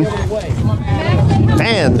step in.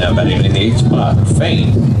 Fan. Now batting in the 8th spot,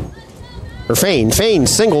 Fane. Fane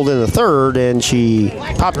singled in the 3rd, and she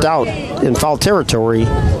popped out in foul territory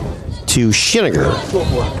to Schiniger.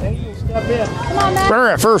 Runner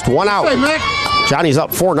at first, 1 out. Johnny's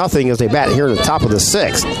up 4-0 as they bat here in the top of the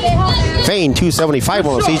 6th. Fane, 275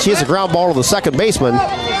 on the seat. She hits a ground ball to the second baseman.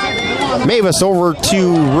 Mavis over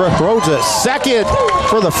to Rhodes at second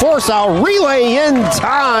for the force out. Relay in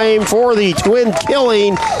time for the twin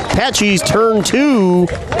killing. Apaches turn 2.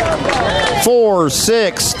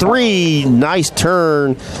 4-6-3. Nice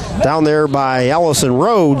turn down there by Allison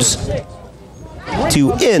Rhodes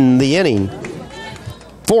to end the inning.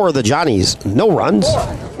 For the Johnnies, no runs,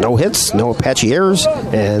 no hits, no Apache errors,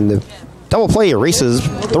 and the double play erases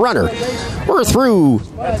the runner. We're through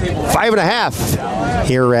 5.5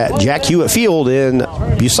 here at Jack Hewitt Field in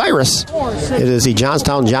Bucyrus. It is the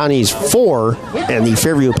Johnstown Johnnies 4 and the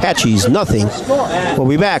Fairview Apaches 0. We'll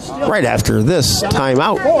be back right after this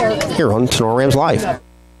timeout here on Sonora Rams Live.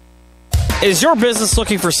 Is your business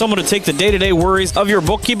looking for someone to take the day-to-day worries of your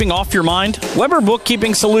bookkeeping off your mind? Weber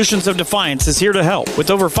Bookkeeping Solutions of Defiance is here to help. With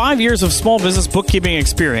over 5 years of small business bookkeeping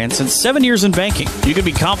experience and 7 years in banking, you can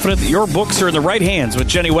be confident that your books are in the right hands with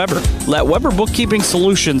Jenny Weber. Let Weber Bookkeeping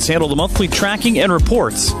Solutions handle the monthly tracking and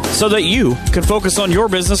reports so that you can focus on your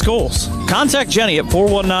business goals. Contact Jenny at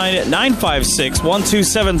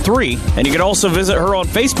 419-956-1273, and you can also visit her on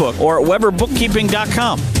Facebook or at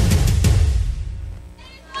weberbookkeeping.com.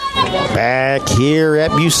 Back here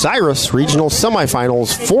at Bucyrus, regional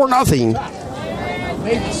semifinals, 4-0.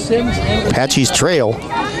 Apaches trail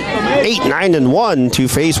 8-9-1 to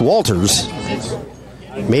face Walters.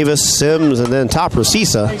 Mavis, Sims, and then top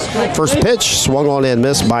Racisa. First pitch swung on and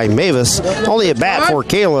missed by Mavis. Only a bat for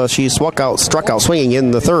Kayla. She struck out swinging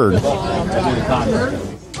in the 3rd.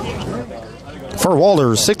 For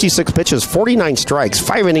Walters, 66 pitches, 49 strikes,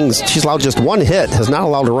 5 innings. She's allowed just 1 hit, has not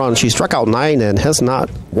allowed to run. She struck out 9 and has not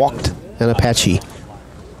walked an Apache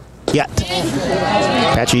yet.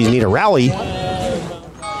 Apaches need a rally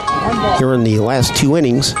here in the last 2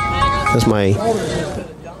 innings as my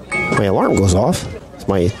alarm goes off. It's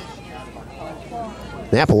my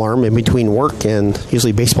nap alarm in between work and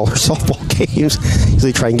usually baseball or softball games.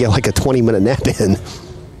 Usually try and get like a 20-minute nap in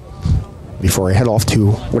before I head off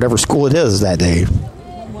to whatever school it is that day.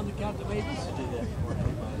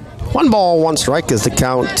 1 ball, 1 strike is the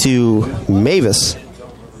count to Mavis.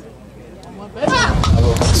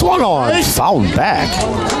 Swung on, fouled back.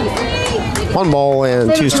 1 ball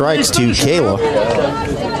and 2 strikes to Kayla.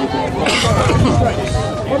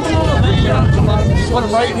 Put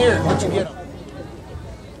him right here. What'd you get him?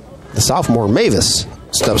 The sophomore Mavis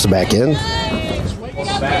steps back in.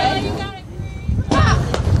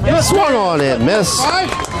 Swung on it, miss.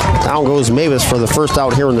 Down goes Mavis for the first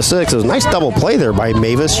out here in the 6th. It was a nice double play there by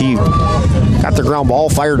Mavis. She got the ground ball,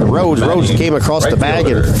 fired to Rhodes. Rhodes came across the bag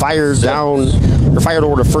and fired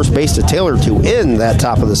over to first base to Taylor to end that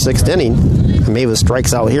top of the 6th inning. Mavis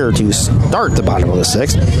strikes out here to start the bottom of the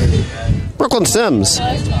 6th. Brooklyn Sims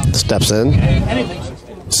steps in.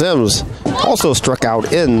 Sims also struck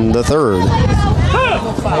out in the 3rd.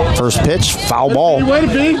 First pitch, foul ball.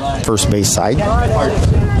 First base side.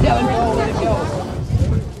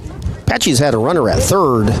 Apaches had a runner at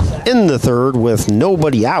 3rd in the 3rd with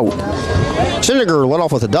nobody out. Schinniger led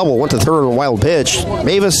off with a double, went to 3rd on a wild pitch.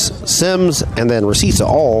 Mavis, Sims, and then Recisa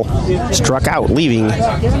all struck out, leaving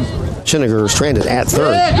Schinniger stranded at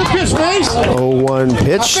 3rd. Yeah, good pitch, Mace. 0-1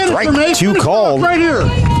 pitch, strike 2 called. Right here.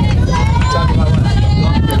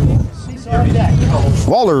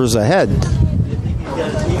 Walters ahead.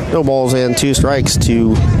 No balls and 2 strikes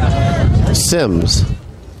to Sims.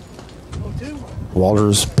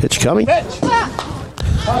 Walters pitch coming.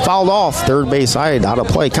 Fouled off, 3rd base side, out of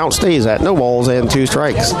play. Count stays at no balls and 2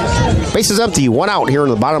 strikes. Bases empty, 1 out here in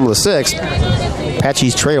the bottom of the 6th.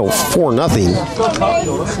 Apaches trail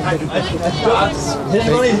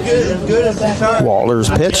 4-0. Walters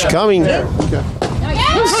pitch coming.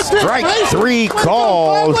 Strike 3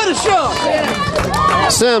 called.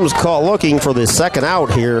 Sims caught looking for the 2nd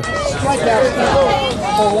out here.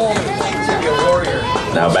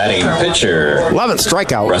 Now batting pitcher. 11th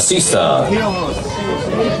strikeout. Recisa.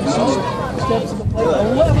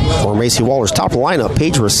 For Macy Walters' top of the lineup,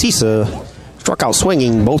 Paige Recisa struck out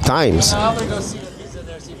swinging both times.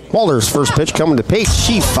 Walters' first pitch coming to Paige.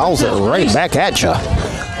 She fouls it right back at you.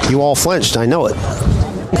 You all flinched, I know it.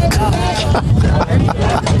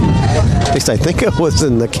 At least I think it was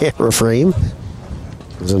in the camera frame.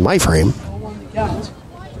 It was in my frame.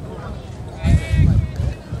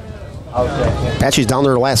 Apache's down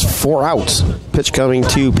their last 4 outs. Pitch coming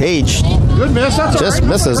to Paige. Good miss. That's just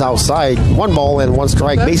misses outside. 1 ball and 1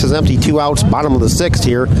 strike. Bases empty, 2 outs. Bottom of the 6th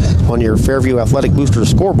here on your Fairview Athletic Booster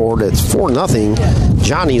scoreboard. It's 4-0.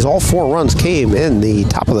 Johnny's all 4 runs came in the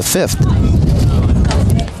top of the 5th.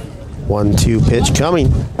 1-2 pitch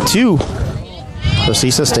coming. 2.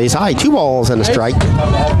 Recisa stays high. 2 balls and a strike.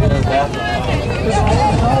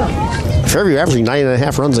 Fairview averaging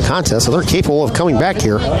 9.5 runs a contest, so they're capable of coming back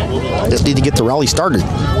here. Just need to get the rally started.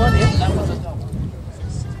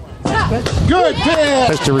 Good pitch.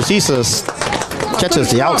 Mr. Recisa catches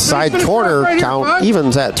the outside corner. Count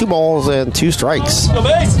evens at 2 balls and 2 strikes.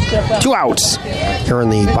 2 outs here in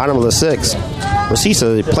the bottom of the 6th.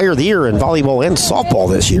 Recisa, player of the year in volleyball and softball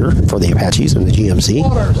this year for the Apaches in the GMC.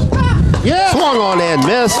 Yeah. Swung on and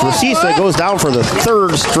missed. Recisa goes down for the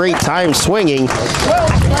 3rd straight time swinging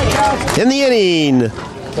in the inning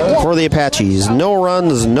for the Apaches. No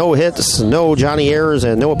runs, no hits, no Johnny errors,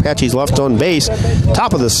 and no Apaches left on base.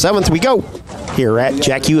 Top of the 7th we go here at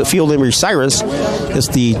Jack Hewitt Field in Bucyrus. It's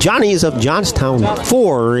the Johnnies of Johnstown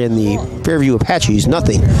 4 and the Fairview Apaches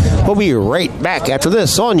nothing. We'll be right back after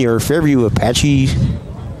this on your Fairview Apache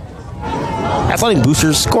Athletic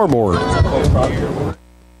Boosters scoreboard.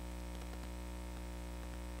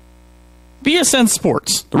 BSN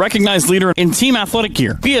Sports, the recognized leader in team athletic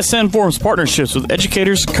gear. BSN forms partnerships with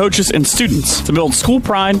educators, coaches, and students to build school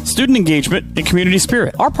pride, student engagement, and community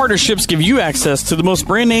spirit. Our partnerships give you access to the most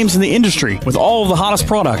brand names in the industry with all of the hottest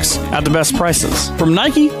products at the best prices. From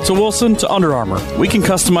Nike to Wilson to Under Armour, we can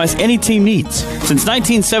customize any team needs. Since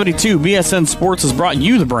 1972, BSN Sports has brought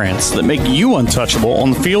you the brands that make you untouchable on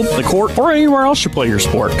the field, the court, or anywhere else you play your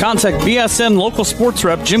sport. Contact BSN local sports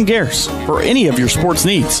rep Jim Gares for any of your sports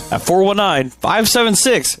needs at 419-576-8940.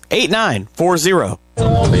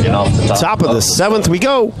 Top of the 7th we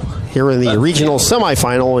go here in the regional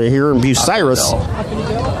semifinal here in Bucyrus.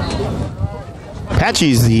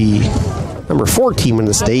 Apache's the number 4 team in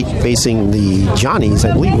the state facing the Johnnies,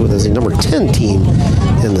 I believe it was the number 10 team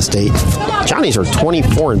in the state. Johnnies are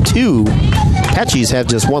 24-2. Apache's have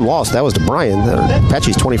just 1 loss. That was to Bryan.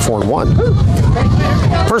 Apache's 24-1.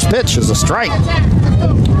 First pitch is a strike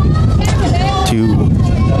to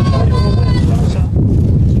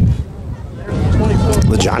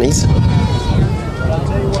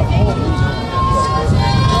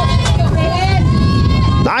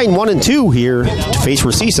 1-2 here to face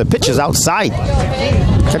Racisa. Pitches outside.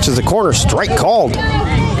 Catches the corner. Strike called.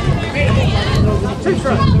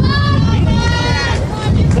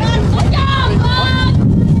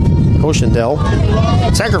 Oceandale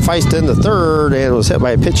sacrificed in the third and was hit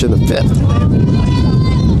by a pitch in the fifth.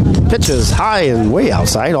 Pitch is high and way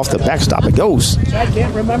outside. Off the backstop it goes. I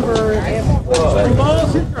can't remember.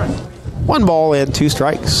 1 ball and 2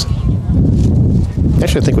 strikes.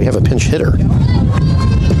 Actually, I think we have a pinch hitter.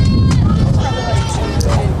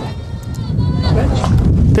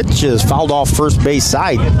 Pitch is fouled off first base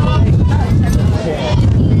side.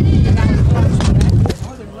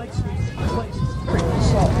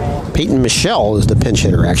 Peyton Michelle is the pinch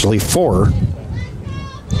hitter, actually, for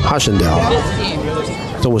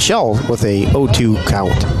Oceandale. So Michelle with a 0-2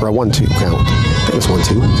 count, or a 1-2 count. I think it's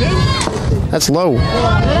 1-2. That's low. Good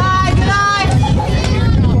eye.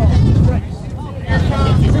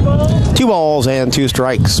 2 balls and 2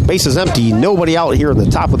 strikes. Base is empty. Nobody out here in the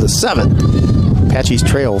top of the 7th. Apaches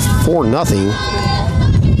trail 4-0.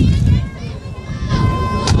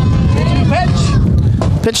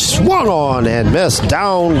 Pitch swung on and missed.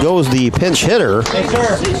 Down goes the pinch hitter,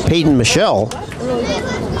 Peyton Michelle.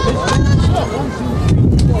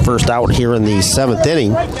 First out here in the 7th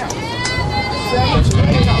inning.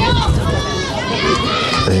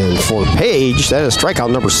 And for Page, that is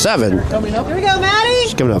strikeout number 7. Here we go, Maddie.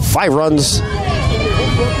 She's given up 5 runs,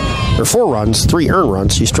 or 4 runs, 3 earned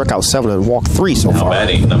runs. She struck out 7 and walked 3 so far.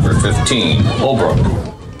 Batting number 15, Holbrook.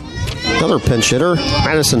 Another pinch hitter,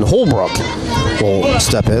 Madison Holbrook, will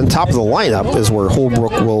step in. Top of the lineup is where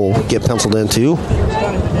Holbrook will get penciled into.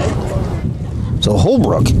 So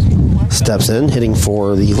Holbrook steps in, hitting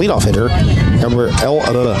for the leadoff hitter, number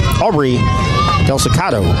Aubrey Del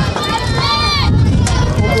Cicato.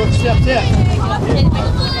 Holbrook stepped in.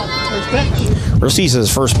 First pitch.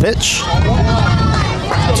 Racisa's first pitch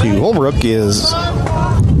to Holbrook is a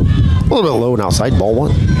little bit low and outside, ball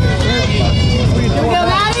 1. Here we go,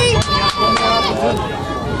 Maddie.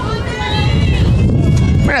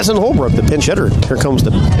 Madison Holbrook, the pinch hitter. Here comes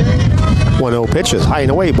the 1-0 pitches, high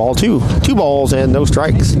and away, ball 2. 2 balls and no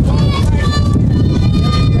strikes.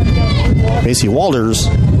 Macy Walters,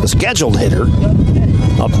 the scheduled hitter,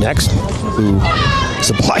 up next, who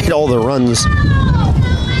supplied all the runs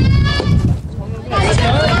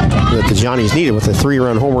that the Johnnies needed with a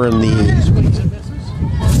 3-run homer in the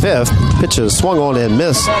 5th. Pitches swung on and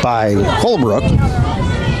missed by Holbrook.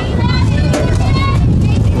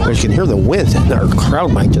 You can hear the wind in our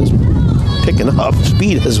crowd mic just picking up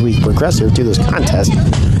speed as we progress here through this contest.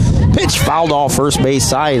 Pitch fouled off first base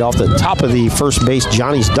side off the top of the first base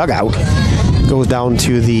Johnny's dugout. Goes down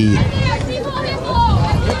to the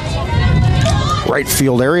right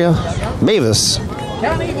field area. Mavis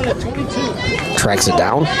tracks it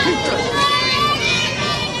down.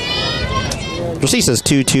 Racisa's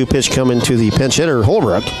 2-2 pitch coming to the pinch hitter,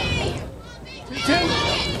 Holbrook.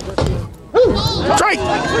 Strike!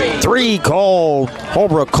 3 called.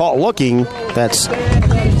 Holbrook caught looking. That's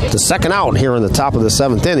the second out here in the top of the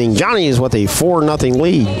 7th inning. Johnny's with a 4-0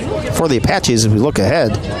 lead for the Apaches as we look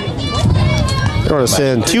ahead. They're going to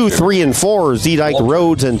send 2, 3, and 4. Z-Dyke,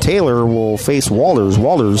 Rhodes, and Taylor will face Walters.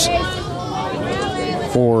 Walters,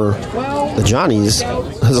 for the Johnnies,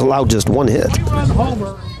 has allowed just 1 hit.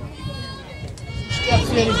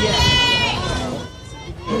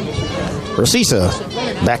 Racisa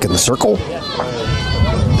back in the circle.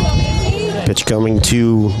 Pitch coming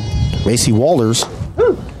to Macy Walters.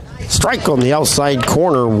 Strike on the outside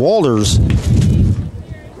corner. Walters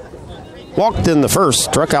walked in the first,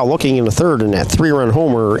 struck out looking in the third, and that 3-run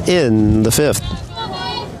homer in the 5th.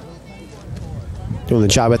 Doing the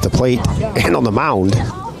job at the plate and on the mound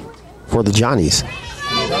for the Johnnies.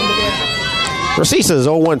 Racisa's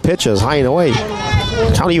 0-1 pitches, high and away.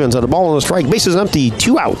 Count evens on the ball on the strike. Bases empty,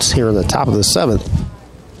 2 outs here in the top of the 7th.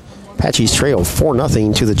 Apaches trail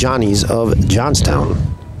 4-0 to the Johnnies of Johnstown.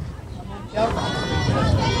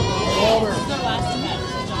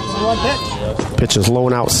 Pitch is low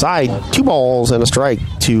and outside. 2 balls and a strike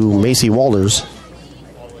to Macy Walters.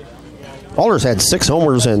 Walters had 6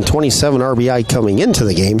 homers and 27 RBI coming into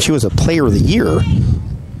the game. She was a player of the year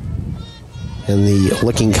in the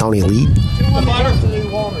Licking County League.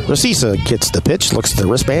 Racisa gets the pitch, looks at the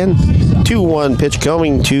wristband. 2-1 pitch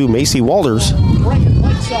coming to Macy Walters.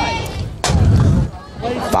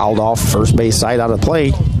 Fouled off first base side out of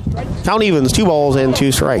play. Count evens, 2 balls and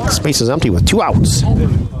 2 strikes. Base is empty with 2 outs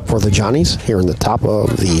for the Johnnies here in the top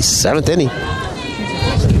of the 7th inning.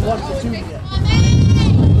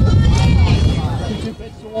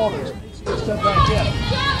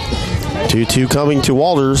 2-2 coming to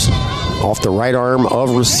Walters off the right arm of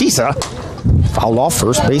Racisa. Fouled off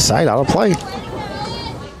first base side, out of play.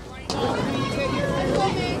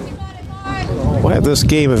 We'll have this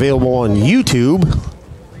game available on YouTube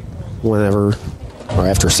whenever, or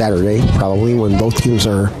after Saturday, probably, when both teams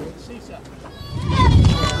are.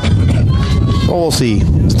 Well, we'll see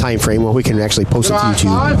the time frame when we can actually post it to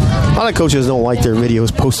YouTube. A lot of coaches don't like their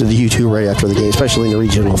videos posted to YouTube right after the game, especially in the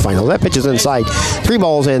regional finals. That pitch is inside. 3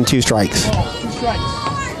 balls and 2 strikes.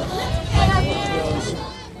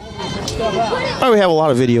 We have a lot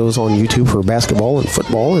of videos on YouTube for basketball and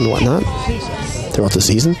football and whatnot throughout the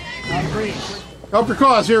season. Help your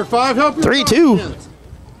cause here, 5. Help your 3-2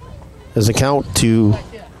 as a count to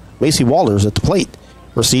Macy Walters at the plate.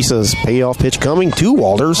 Rosisa's payoff pitch coming to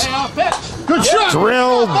Walters. Good shot.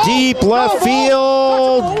 Drill deep left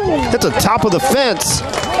field. Hit the top of the fence.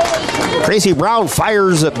 Gracie Brown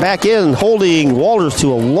fires it back in, holding Walters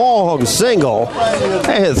to a long single.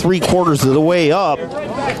 That hit 3/4 of the way up.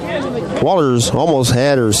 Walters almost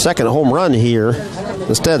had her second home run here.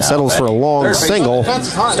 Instead, settles for a long single.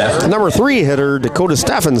 Number 3 hitter, Dakota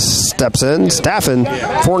Staffen, steps in. Staffen,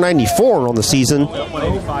 .494 on the season.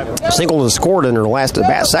 Singled and scored in her last at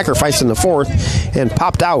bat, sacrificed in the 4th, and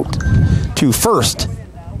popped out to first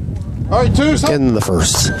in the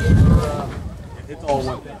first.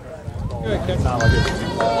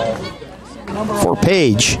 For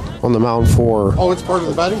Page on the mound for it's part of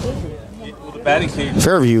the batting?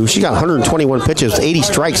 Fairview. She got 121 pitches, 80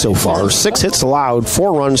 strikes so far, 6 hits allowed,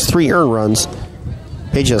 4 runs, 3 earned runs.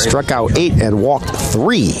 Page has struck out 8 and walked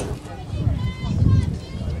 3.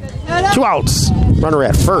 2 outs. Runner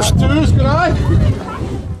at first. Good eye.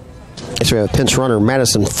 Next we have pinch runner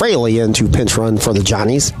Madison Fraley into pinch run for the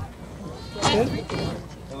Johnnies.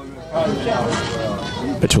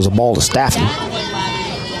 Pitch was a ball to Staffen.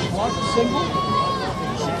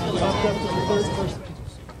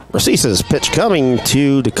 Rosisa's pitch coming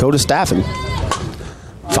to Dakota Staffen.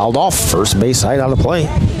 Fouled off first base side, out of play.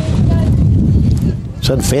 It's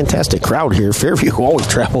a fantastic crowd here. Fairview always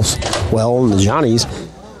travels well, and the Johnnies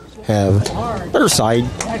have their side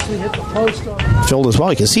filled as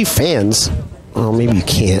well. You can see fans. Well, maybe you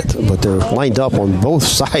can't, but they're lined up on both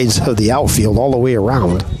sides of the outfield all the way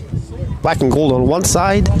around. Black and gold on one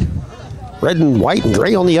side, red and white and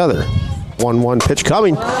gray on the other. 1-1 pitch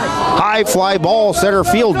coming. High fly ball, center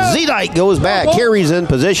field. Zedike goes back, carries in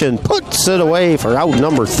position, puts it away for out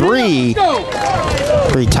number 3.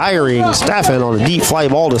 Retiring Staffen on a deep fly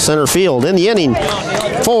ball to center field. In the inning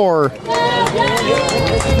for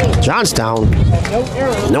Johnstown.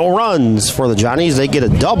 No runs for the Johnnies. They get a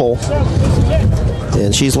double,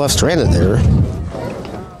 and she's left stranded there.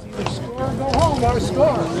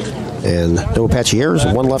 And no Apache errors,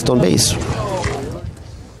 1 left on base.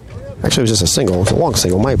 Actually, it was just a single. It was a long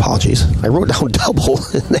single. My apologies. I wrote down double,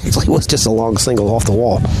 and actually it was just a long single off the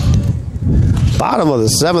wall. Bottom of the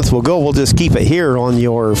 7th will go. We'll just keep it here on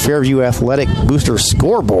your Fairview Athletic Booster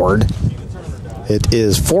scoreboard. It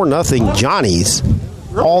is 4-0 Johnnies.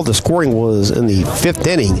 All the scoring was in the 5th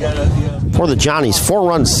inning. For the Johnnies, 4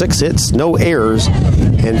 runs, 6 hits, no errors.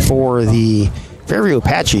 And for the Fairview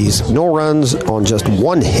Apaches, no runs on just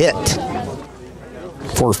 1 hit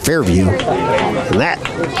for Fairview. And that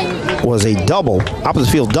was a double,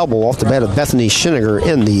 opposite field double off the bat of Bethany Schiniger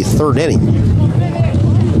in the 3rd inning.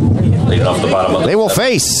 Off the bottom of they will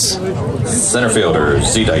face center fielder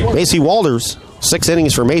Zedike. Macy Walters. 6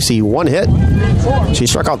 innings for Macy, 1 hit. She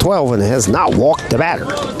struck out 12 and has not walked the batter.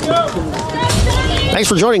 Thanks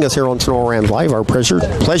for joining us here on Sonora Rams Live. Our pleasure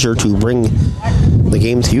to bring the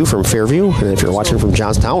game to you from Fairview. And if you're watching from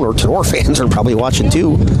Johnstown, or Sonora fans are probably watching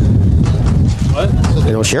too.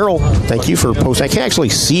 You know, Cheryl, thank you for posting. I can't actually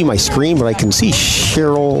see my screen, but I can see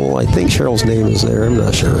Cheryl. I think Cheryl's name is there. I'm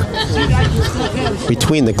not sure.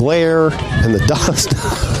 Between the glare and the dust,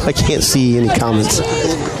 I can't see any comments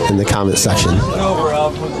in the comment section.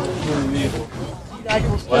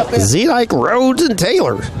 Zedike, Rhodes, and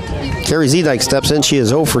Taylor. Carrie Zedike steps in. She is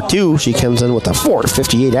 0 for 2. She comes in with a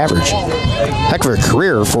 .458 average. Heck of a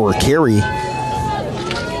career for Carrie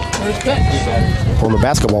on the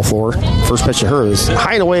basketball floor. First pitch to her is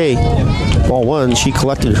high and away. Ball 1. She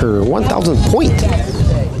collected her 1,000th point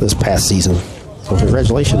this past season. So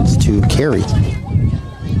congratulations to Carrie.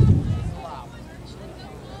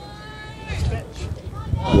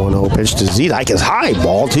 1-0 pitch to Zedike is high.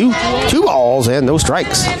 Ball 2. 2 balls and no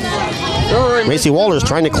strikes. Macy Walters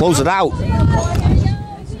trying to close it out.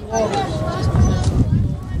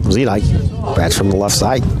 Zedike bats from the left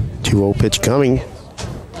side. 2-0 pitch coming.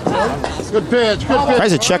 Good pitch.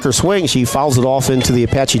 Tries to check her swing. She fouls it off into the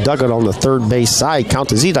Apache dugout on the 3rd base side. Count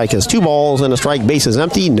to Zedike has 2 balls and a strike. Base is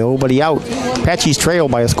empty. Nobody out. Apaches trail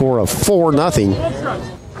by a score of 4-0.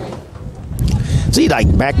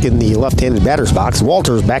 Zedike back in the left-handed batter's box.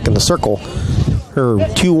 Walters back in the circle. Her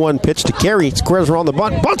 2-1 pitch to Carey. Squares around the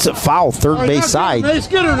bunt. Bunts it foul, third base side. Nice,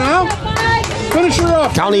 get her now. Finish her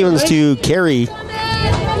off. Count evens to Carey.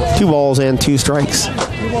 2 balls and 2 strikes.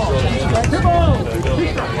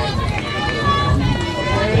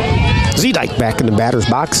 Zedike back in the batter's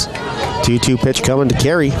box. 2-2 pitch coming to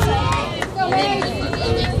Carey.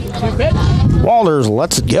 Walters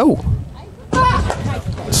lets it go.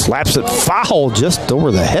 Slaps it foul just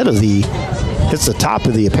over the head of the, hits the top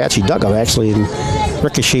of the Apache dugout actually, and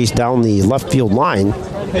ricochets down the left field line.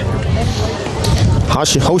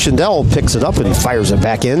 Hoshendell picks it up and fires it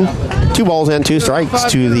back in. 2 balls and 2 strikes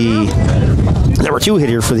to the number 2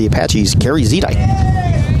 hitter for the Apaches, Carey Zedike.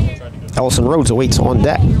 Ellison Rhodes awaits on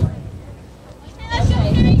deck.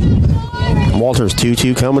 Walters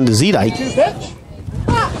 2-2 coming to Zedike.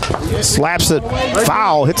 Slaps it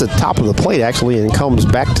foul, hits the top of the plate actually, and comes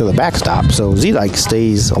back to the backstop. So Zedike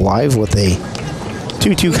stays alive with a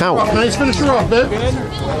 2-2 count. Nice, finish her off, babe.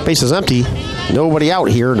 Base is empty. Nobody out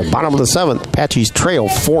here in the bottom of the 7th. Apaches trail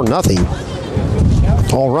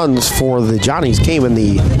 4-0. All runs for the Johnnies came in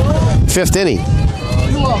the 5th inning.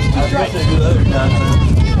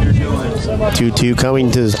 2-2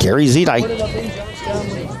 coming to Carey Zedike.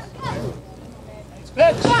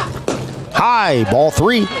 High, ball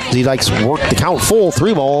 3. Zedike's worked the count full.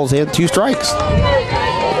 3 balls and 2 strikes.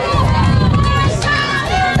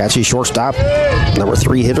 Apache shortstop, number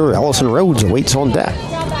 3 hitter, Ellison Rhodes awaits on deck.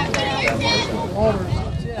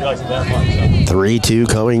 3-2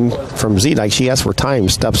 coming from Zedike. She asks for time,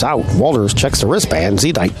 steps out. Walters checks the wristband.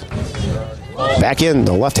 Zedike back in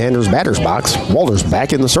the left-hander's batter's box. Walters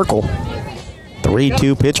back in the circle.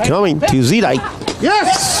 3-2 pitch coming to Zedike.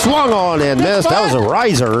 Yes! Swung on and missed. That was a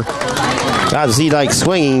riser. Got Zedike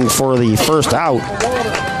swinging for the first out.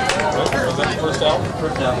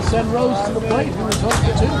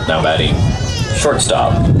 Now batting,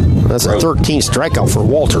 shortstop. That's a 13th strikeout for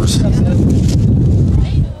Walters.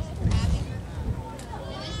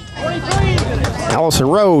 Ellison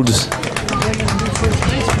Rhodes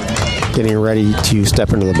getting ready to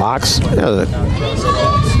step into the box.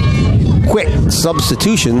 Quick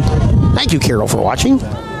substitution. Thank you, Carol, for watching.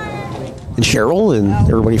 And Cheryl and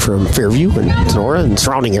everybody from Fairview and Sonora and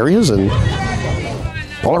surrounding areas and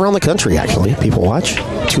all around the country, actually. People watch,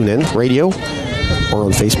 tune in, radio, or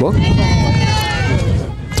on Facebook.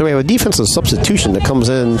 So we have a defensive substitution that comes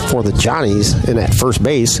in for the Johnnies in at first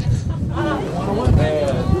base.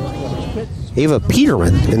 Ava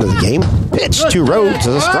Peterman into the game. Pitch to Rhodes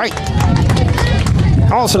as a strike.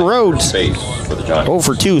 Ellison Rhodes, 0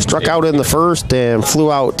 for 2, struck out in the first and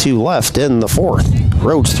flew out to left in the 4th.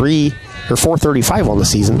 Rhodes 435 on the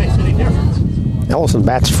season. Ellison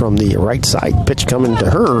bats from the right side. Pitch coming to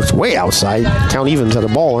her. It's way outside. Count evens at a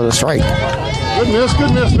ball and a strike. Good miss,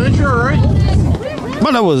 Mitch. All right.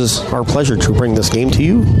 But it was our pleasure to bring this game to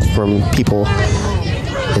you from people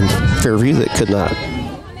in Fairview that could not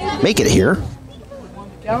make it here.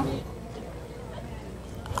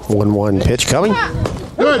 1-1 pitch coming.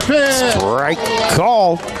 Good pitch. Strike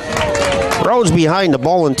call. Rhodes behind the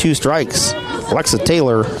ball and 2 strikes. Alexa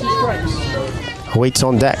Taylor waits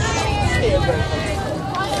on deck.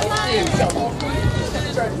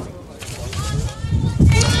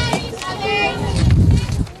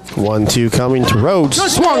 One, 2 coming to Rhodes.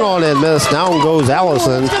 Swung on and missed. Down goes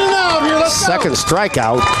Allison. Second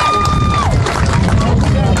strikeout.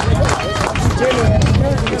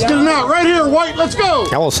 Let's get it out right here, White. Let's go.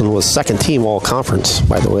 Allison was second team all conference,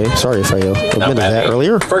 by the way. Sorry if I admitted that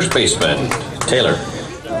earlier. First baseman, Taylor.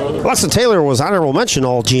 Alexa Taylor was honorable mention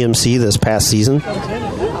all GMC this past season.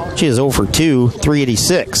 She is 0 for 2,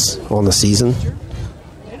 386 on the season.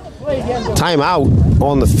 Timeout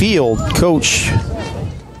on the field. Coach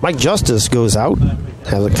Mike Justice goes out,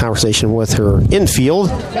 has a conversation with her infield.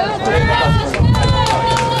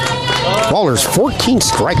 Walters, 14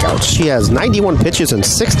 strikeouts. She has 91 pitches and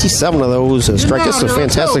 67 of those as strike. This is a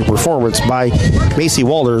fantastic performance by Macy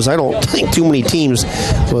Walters. I don't think too many teams,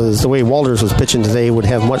 was the way Walters was pitching today, would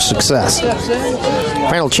have much success.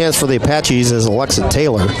 Final chance for the Apaches is Alexa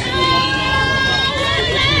Taylor.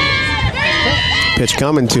 Pitch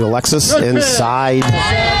coming to Alexis inside.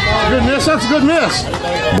 Good miss. That's a good miss.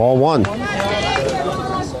 Ball 1.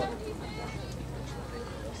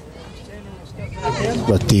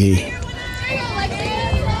 But the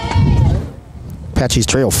Apaches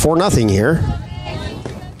trail 4-0 here.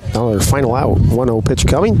 Now their final out. 1-0 pitch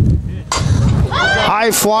coming.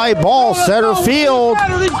 High fly ball, center field.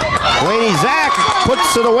 Laney Zach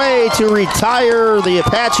puts it away to retire the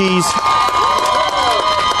Apaches.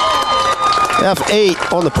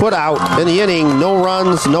 F8 on the putout in the inning. No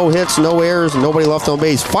runs, no hits, no errors, nobody left on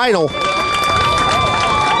base. Final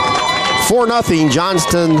 4-0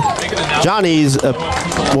 Johnston Johnnies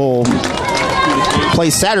will play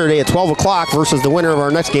Saturday at 12 o'clock versus the winner of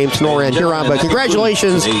our next game, Sonora and Huron. But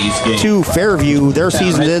congratulations to Fairview. Their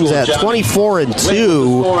season ends at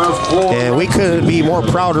 24-2, and we couldn't be more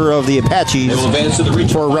prouder of the Apaches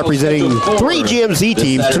for representing 3 GMC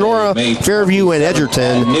teams, Sonora, Fairview, and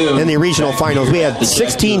Edgerton, in the regional finals. We had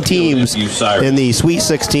 16 teams in the Sweet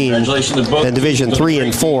 16 in Division 3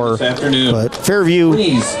 and 4. But Fairview,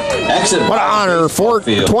 what an honor,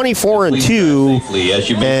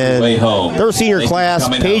 24-2, and their senior class,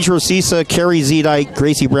 Paige Rosisa, Carrie Zedike,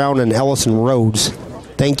 Gracie Brown, and Ellison Rhodes.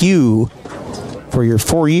 Thank you for your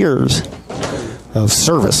 4 years of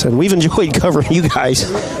service, and we've enjoyed covering you guys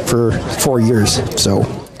for 4 years. So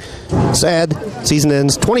sad, season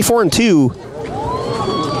ends 24-2.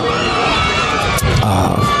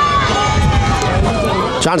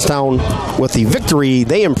 Johnstown with the victory,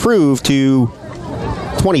 they improved to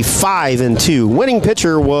 25-2. Winning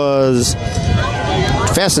pitcher was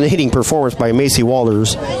fascinating performance by Macy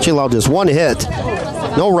Walters. She allowed just 1 hit,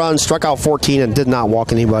 no runs, struck out 14, and did not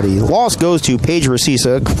walk anybody. Loss goes to Paige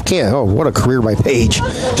Rosisa. What a career by Paige.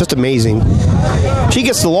 Just amazing. She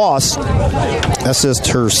gets the loss. That's just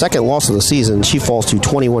her second loss of the season. She falls to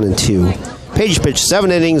 21-2. Paige pitched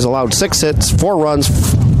 7 innings, allowed 6 hits, 4 runs,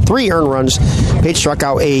 3 earned runs. Paige struck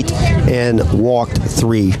out 8 and walked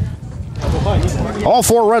 3. All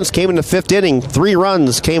 4 runs came in the 5th inning. 3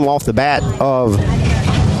 runs came off the bat of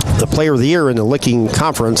the Player of the Year in the Licking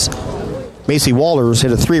Conference. Macy Walters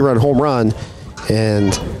hit a 3-run home run,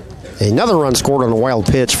 and another run scored on a wild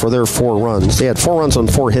pitch for their 4 runs. They had 4 runs on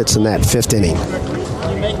 4 hits in that 5th inning.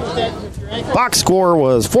 Box score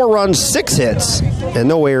was 4 runs, 6 hits, and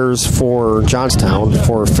no errors for Johnstown.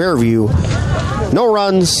 For Fairview, no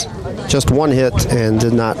runs, just 1 hit, and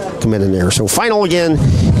did not commit an error. So final again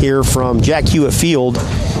here from Jack Hewitt Field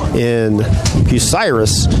in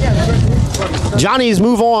Bucyrus. Johnnies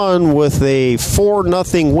move on with a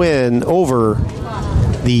 4-0 win over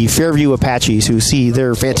the Fairview Apaches, who see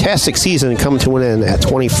their fantastic season come to an end at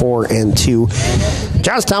 24-2.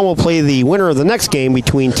 Johnstown will play the winner of the next game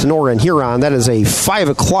between Sonora and Huron. That is a 5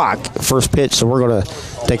 o'clock first pitch, so we're going to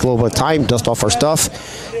take a little bit of time, dust off our stuff,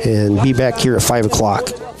 and be back here at 5 o'clock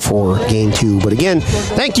for game 2. But again,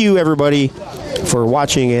 thank you everybody for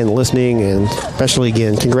watching and listening, and especially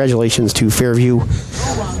again, congratulations to Fairview.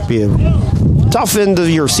 Be a tough end of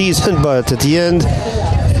your season, but at the end,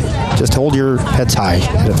 just hold your heads high.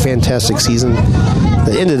 Had a fantastic season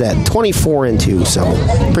that ended at 24-2. So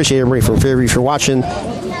appreciate everybody from Fairview for watching,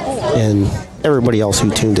 and everybody else who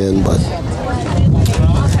tuned in. But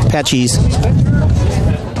Apaches,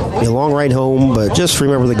 be a long ride home, but just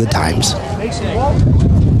remember the good times.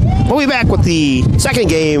 We'll be back with the second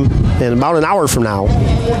game in about an hour from now.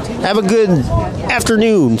 Have a good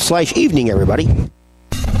afternoon/evening, everybody.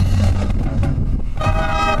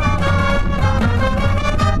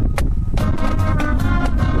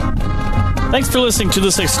 Thanks for listening to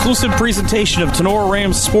this exclusive presentation of Tenora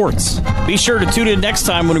Rams Sports. Be sure to tune in next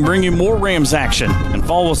time when we bring you more Rams action, and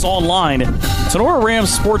follow us online at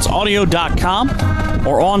TenoraRamsSportsAudio.com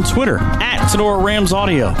or on Twitter at Tenora Rams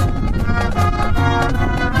Audio.